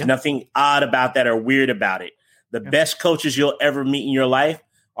 There's nothing odd about that or weird about it. The best coaches you'll ever meet in your life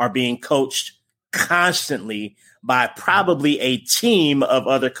are being coached constantly by probably a team of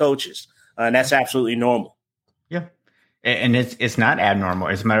other coaches. And that's absolutely normal. Yeah. And it's not abnormal.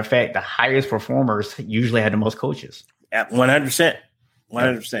 As a matter of fact, the highest performers usually have the most coaches. 100%.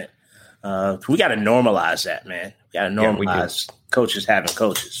 100%. We got to normalize that, man. We got to normalize coaches having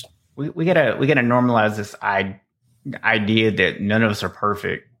coaches. We gotta normalize this idea that none of us are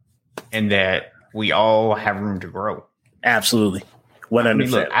perfect and that we all have room to grow. Absolutely. 100%. I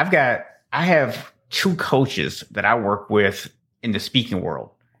mean, look, I have two coaches that I work with in the speaking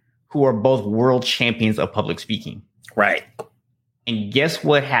world who are both world champions of public speaking. Right. And guess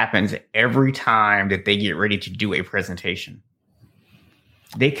what happens every time that they get ready to do a presentation?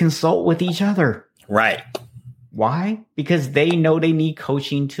 They consult with each other. Right. Why? Because they know they need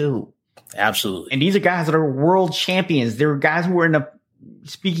coaching too. Absolutely. And these are guys that are world champions. They're guys who are in the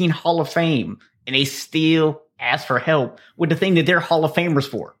speaking Hall of Fame, and they still ask for help with the thing that they're Hall of Famers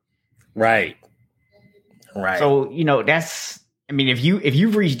for. Right. Right. So, you know, if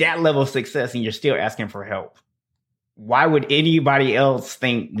you've reached that level of success and you're still asking for help, why would anybody else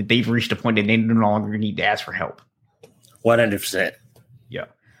think that they've reached a point that they no longer need to ask for help? 100%. Yeah.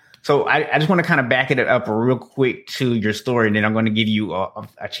 So I just want to kind of back it up real quick to your story, and then I'm going to give you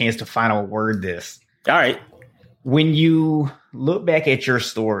a chance to final word this. All right. When you look back at your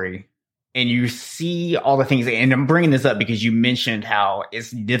story and you see all the things, and I'm bringing this up because you mentioned how it's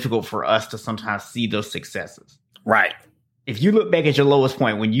difficult for us to sometimes see those successes. Right. If you look back at your lowest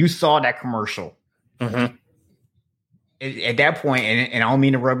point, when you saw that commercial, mm-hmm. at that point, and I don't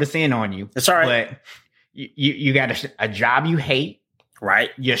mean to rub this in on you. It's all right. But you got a job you hate.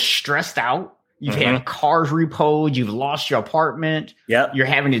 Right. You're stressed out. You've had cars repoed. You've lost your apartment. Yep. You're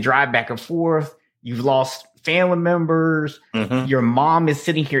having to drive back and forth. You've lost family members. Mm-hmm. Your mom is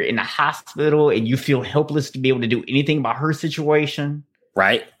sitting here in the hospital and you feel helpless to be able to do anything about her situation.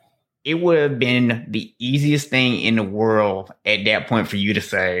 Right. It would have been the easiest thing in the world at that point for you to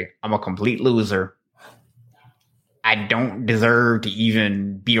say, I'm a complete loser. I don't deserve to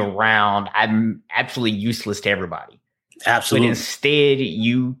even be around. I'm absolutely useless to everybody. Absolutely. But instead,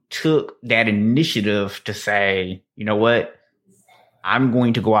 you took that initiative to say, you know what? I'm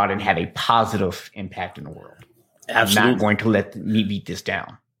going to go out and have a positive impact in the world. Absolutely. I'm not going to let me beat this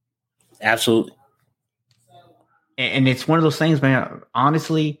down. Absolutely. And it's one of those things, man.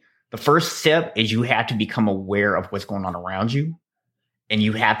 Honestly, the first step is you have to become aware of what's going on around you. And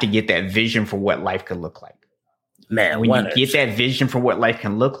you have to get that vision for what life could look like. Man, when you get that vision for what life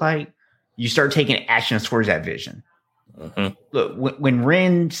can look like, you start taking actions towards that vision. Mm-hmm. Look, when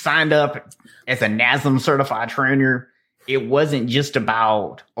Ren signed up as a NASM certified trainer, it wasn't just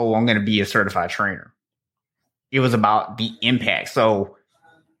about, oh, I'm going to be a certified trainer. It was about the impact. So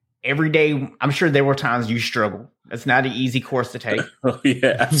every day, I'm sure there were times you struggled. That's not an easy course to take. Oh,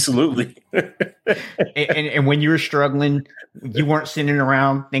 yeah, absolutely. and when you were struggling, you weren't sitting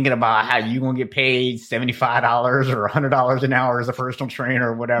around thinking about how you going to get paid $75 or $100 an hour as a personal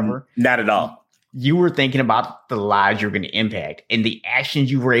trainer or whatever. Not at all. You were thinking about the lives you're going to impact, and the actions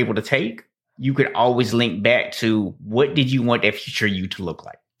you were able to take. You could always link back to what did you want that future you to look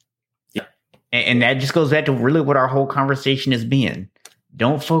like? Yeah. And that just goes back to really what our whole conversation has been.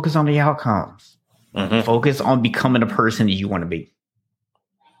 Don't focus on the outcomes. Mm-hmm. Focus on becoming the person that you want to be.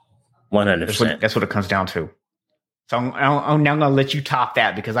 100%. That's what it comes down to. So I'm now going to let you top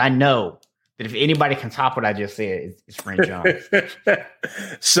that, because I know that if anybody can top what I just said, it's Ren Jones.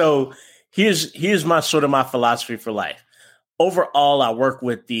 So here's my philosophy for life. Overall, I work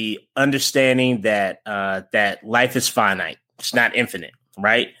with the understanding that that life is finite. It's not infinite,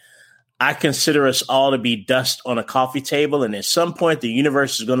 right? I consider us all to be dust on a coffee table, and at some point, the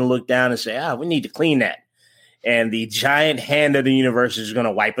universe is going to look down and say, we need to clean that. And the giant hand of the universe is going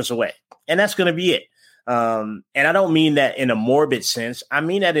to wipe us away. And that's going to be it. And I don't mean that in a morbid sense. I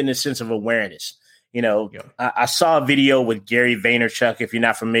mean that in a sense of awareness. You know, yeah. I saw a video with Gary Vaynerchuk. If you're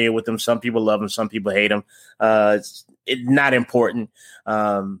not familiar with him, some people love him, some people hate him. It's not important.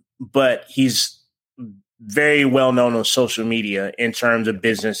 But he's very well known on social media in terms of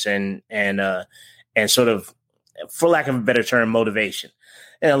business and sort of, for lack of a better term, motivation.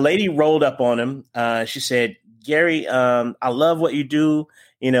 And a lady rolled up on him. She said, Gary, I love what you do.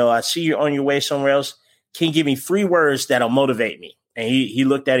 You know, I see you're on your way somewhere else. Can you give me 3 words that'll motivate me? And he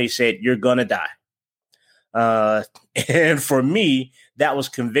looked at it, he said, you're going to die. And for me, that was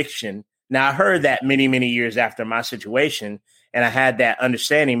conviction. Now, I heard that many, many years after my situation, and I had that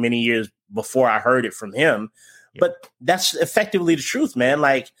understanding many years before I heard it from him. Yeah. But that's effectively the truth, man.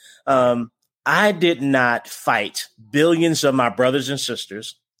 Like, I did not fight billions of my brothers and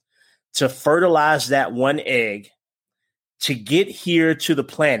sisters to fertilize that one egg to get here to the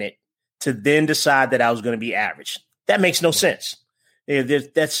planet to then decide that I was going to be average. That makes no sense.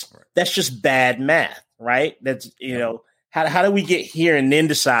 That's just bad math, right? That's, you know, how do we get here and then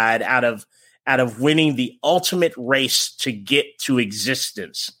decide out of winning the ultimate race to get to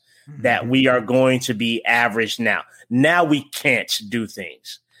existence that we are going to be average now? Now we can't do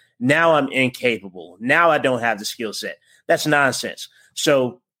things. Now I'm incapable. Now I don't have the skill set. That's nonsense.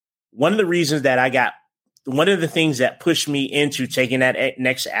 So one of the things that pushed me into taking that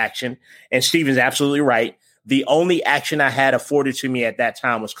next action, and Stephen's absolutely right, the only action I had afforded to me at that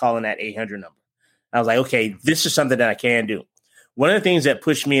time was calling that 800 number. I was like, okay, this is something that I can do. One of the things that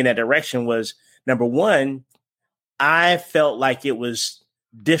pushed me in that direction was, number one, I felt like it was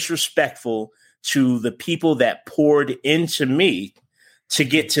disrespectful to the people that poured into me to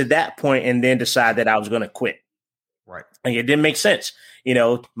get to that point and then decide that I was going to quit. Right. And it didn't make sense. You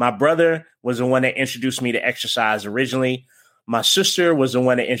know, my brother was the one that introduced me to exercise originally. My sister was the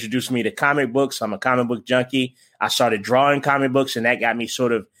one that introduced me to comic books. I'm a comic book junkie. I started drawing comic books, and that got me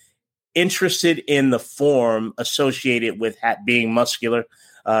sort of interested in the form associated with being muscular,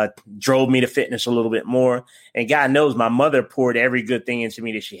 drove me to fitness a little bit more. And God knows my mother poured every good thing into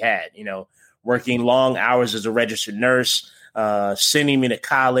me that she had, you know, working long hours as a registered nurse, sending me to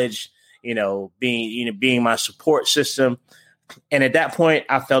college, you know, being my support system. And at that point,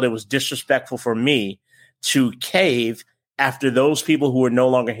 I felt it was disrespectful for me to cave after those people who were no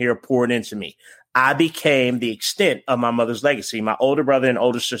longer here poured into me. I became the extent of my mother's legacy. My older brother and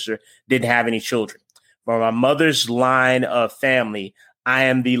older sister didn't have any children. For my mother's line of family, I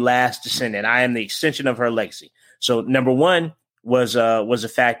am the last descendant. I am the extension of her legacy. So number one was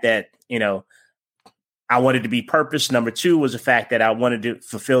the fact that, you know, I wanted to be purpose. Number two was the fact that I wanted to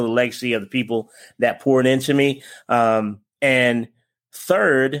fulfill the legacy of the people that poured into me. And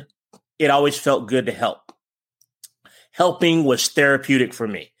third, it always felt good to help. Helping was therapeutic for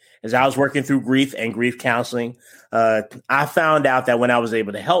me. As I was working through grief and grief counseling, I found out that when I was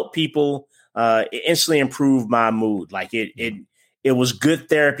able to help people, it instantly improved my mood. Like it was good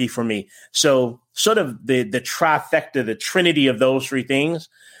therapy for me. So sort of the trifecta, the trinity of those three things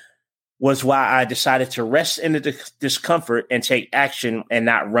was why I decided to rest in the discomfort and take action and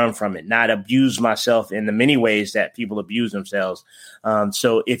not run from it, not abuse myself in the many ways that people abuse themselves.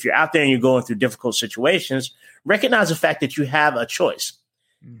 So if you're out there and you're going through difficult situations, recognize the fact that you have a choice.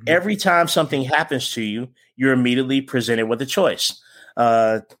 Mm-hmm. Every time something happens to you, you're immediately presented with a choice.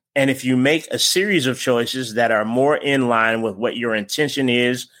 And if you make a series of choices that are more in line with what your intention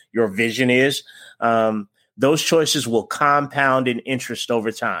is, your vision is, those choices will compound in interest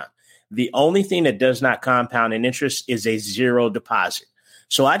over time. The only thing that does not compound in interest is a zero deposit.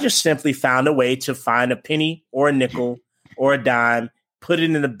 So I just simply found a way to find a penny or a nickel or a dime, put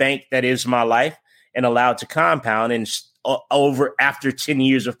it in the bank that is my life, and allow it to compound. And over after 10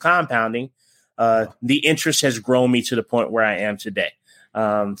 years of compounding, the interest has grown me to the point where I am today.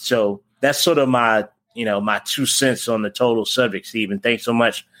 So that's sort of my 2 cents on the total subject, Steve. And thanks so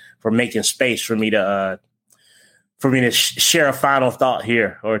much for making space for me to share a final thought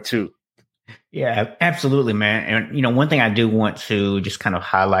here or two. Yeah, absolutely, man. And, one thing I do want to just kind of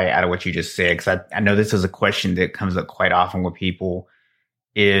highlight out of what you just said, because I know this is a question that comes up quite often with people,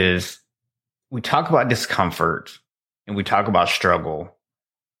 is we talk about discomfort and we talk about struggle.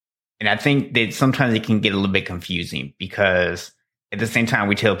 And I think that sometimes it can get a little bit confusing because at the same time,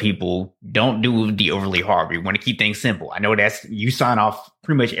 we tell people don't do the overly hard. We want to keep things simple. I know you sign off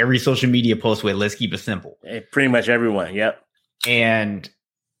pretty much every social media post with let's keep it simple. Pretty much everyone. Yep. And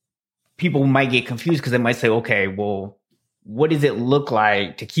people might get confused because they might say, okay, well, what does it look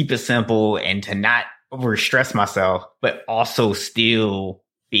like to keep it simple and to not overstress myself, but also still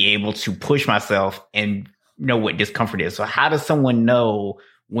be able to push myself and know what discomfort is? So how does someone know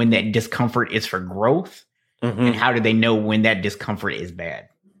when that discomfort is for growth? Mm-hmm. And how do they know when that discomfort is bad?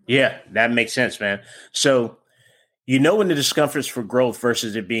 Yeah, that makes sense, man. So when the discomfort is for growth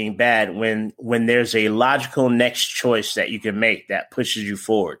versus it being bad, when there's a logical next choice that you can make that pushes you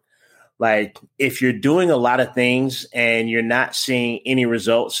forward. Like if you're doing a lot of things and you're not seeing any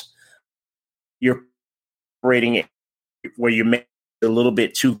results, you're operating it where you make it a little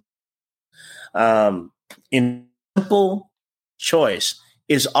bit too. In simple choice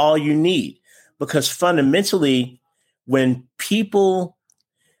is all you need, because fundamentally, when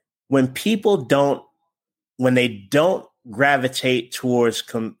they don't gravitate towards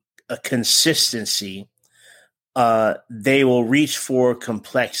a consistency, they will reach for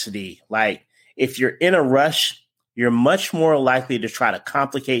complexity. Like if you're in a rush, you're much more likely to try to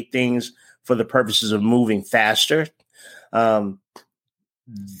complicate things for the purposes of moving faster. The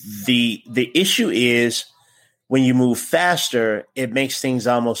issue is when you move faster, it makes things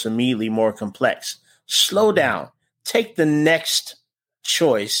almost immediately more complex. Slow down, take the next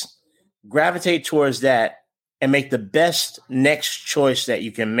choice, gravitate towards that, and make the best next choice that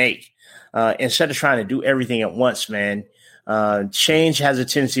you can make. Instead of trying to do everything at once, man. Change has a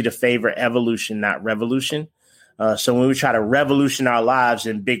tendency to favor evolution, not revolution. So when we try to revolution our lives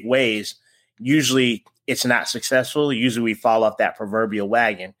in big ways, usually it's not successful. Usually we fall off that proverbial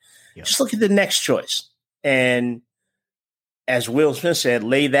wagon. Yep. Just look at the next choice. And as Will Smith said,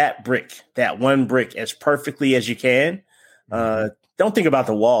 lay that one brick as perfectly as you can. Don't think about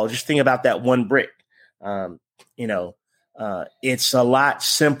the wall. Just think about that one brick. It's a lot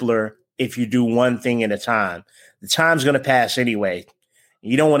simpler if you do one thing at a time. The time's going to pass anyway.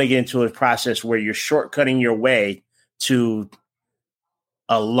 You don't want to get into a process where you're shortcutting your way to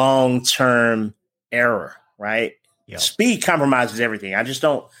a long-term error, right? Yep. Speed compromises everything. I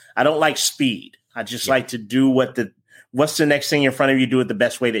don't like speed. I just like to do what's the next thing in front of you, do it the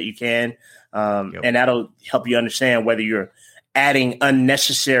best way that you can. And that'll help you understand whether you're adding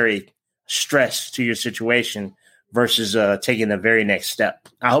unnecessary stress to your situation versus taking the very next step.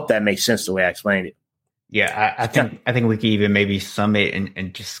 I hope that makes sense the way I explained it. Yeah, I think we could even maybe sum it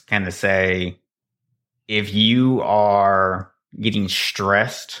and just kind of say, if you are getting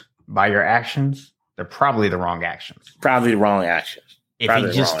stressed by your actions, they're probably the wrong actions. If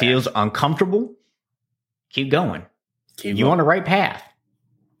it just feels uncomfortable, keep going. You're on the right path.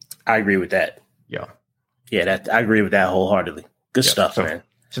 I agree with that. Yeah, I agree with that wholeheartedly. Good stuff, man.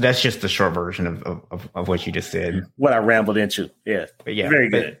 So that's just the short version of what you just said. What I rambled into. Yeah. But yeah. Very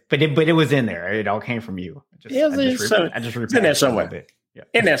good. But it was in there. It all came from you. I just it's in there somewhere. Yeah.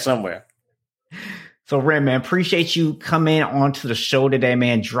 In there somewhere. So Ren, man, appreciate you coming onto the show today,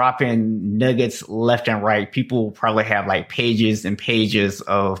 man, dropping nuggets left and right. People probably have like pages and pages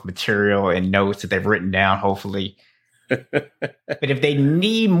of material and notes that they've written down, hopefully. But if they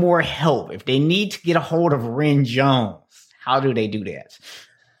need more help, if they need to get a hold of Ren Jones, how do they do that?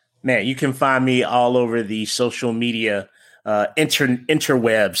 Man, you can find me all over the social media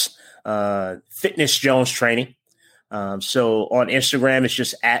interwebs, Fitness Jones Training. So on Instagram, it's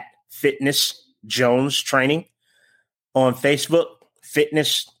just at Fitness Jones Training. On Facebook,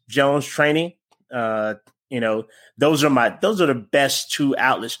 Fitness Jones Training. Those are the best two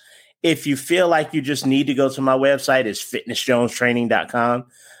outlets. If you feel like you just need to go to my website, it's fitnessjonestraining.com.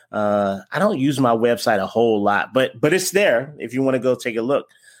 I don't use my website a whole lot, but it's there if you want to go take a look.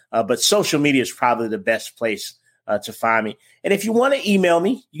 But social media is probably the best place to find me. And if you want to email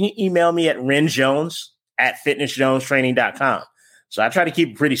me, you can email me at renjones@fitnessjonestraining.com. So I try to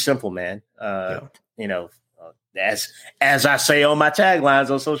keep it pretty simple, man. As I say on my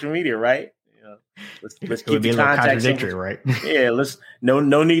taglines on social media, right? Let's keep the contact simple, right? Yeah,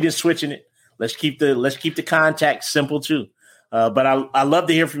 no need in switching it. Let's keep the contact simple too. But I love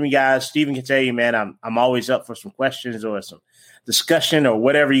to hear from you guys. Steven can tell you, man, I'm always up for some questions or some discussion or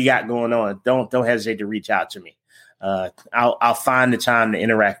whatever you got going on. Don't hesitate to reach out to me. I'll find the time to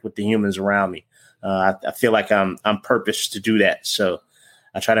interact with the humans around me. I feel like I'm purposed to do that. So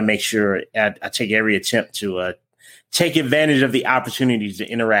I try to make sure I take every attempt to take advantage of the opportunities to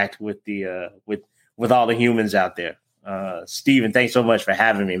interact with the with all the humans out there. Steven, thanks so much for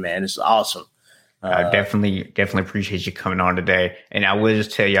having me, man. This is awesome. I definitely appreciate you coming on today. And I will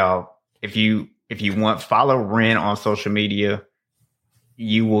just tell y'all, if you want, follow Ren on social media.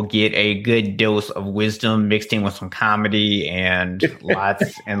 You will get a good dose of wisdom mixed in with some comedy and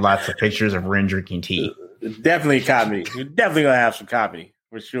lots of pictures of Ren drinking tea. Definitely comedy. You're definitely gonna have some comedy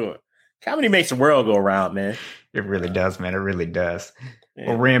for sure. Comedy makes the world go around, man. It really does, man. It really does. Yeah.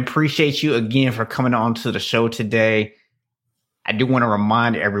 Well, Ren, appreciate you again for coming on to the show today. I do want to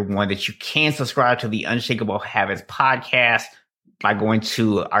remind everyone that you can subscribe to the Unshakable Habits podcast by going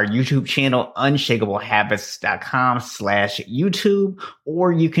to our YouTube channel, unshakablehabits.com/YouTube,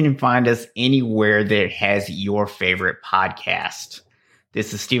 or you can find us anywhere that has your favorite podcast.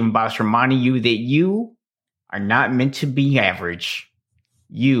 This is Stephen Box reminding you that you are not meant to be average.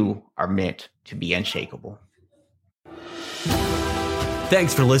 You are meant to be unshakable.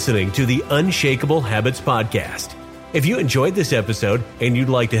 Thanks for listening to the Unshakable Habits podcast. If you enjoyed this episode and you'd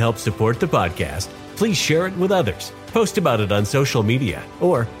like to help support the podcast, please share it with others, post about it on social media,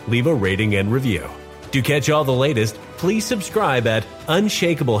 or leave a rating and review. To catch all the latest, please subscribe at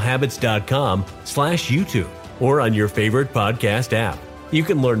unshakablehabits.com/YouTube or on your favorite podcast app. You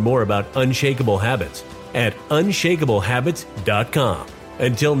can learn more about Unshakable Habits at unshakablehabits.com.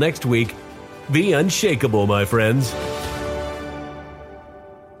 Until next week, be unshakable, my friends.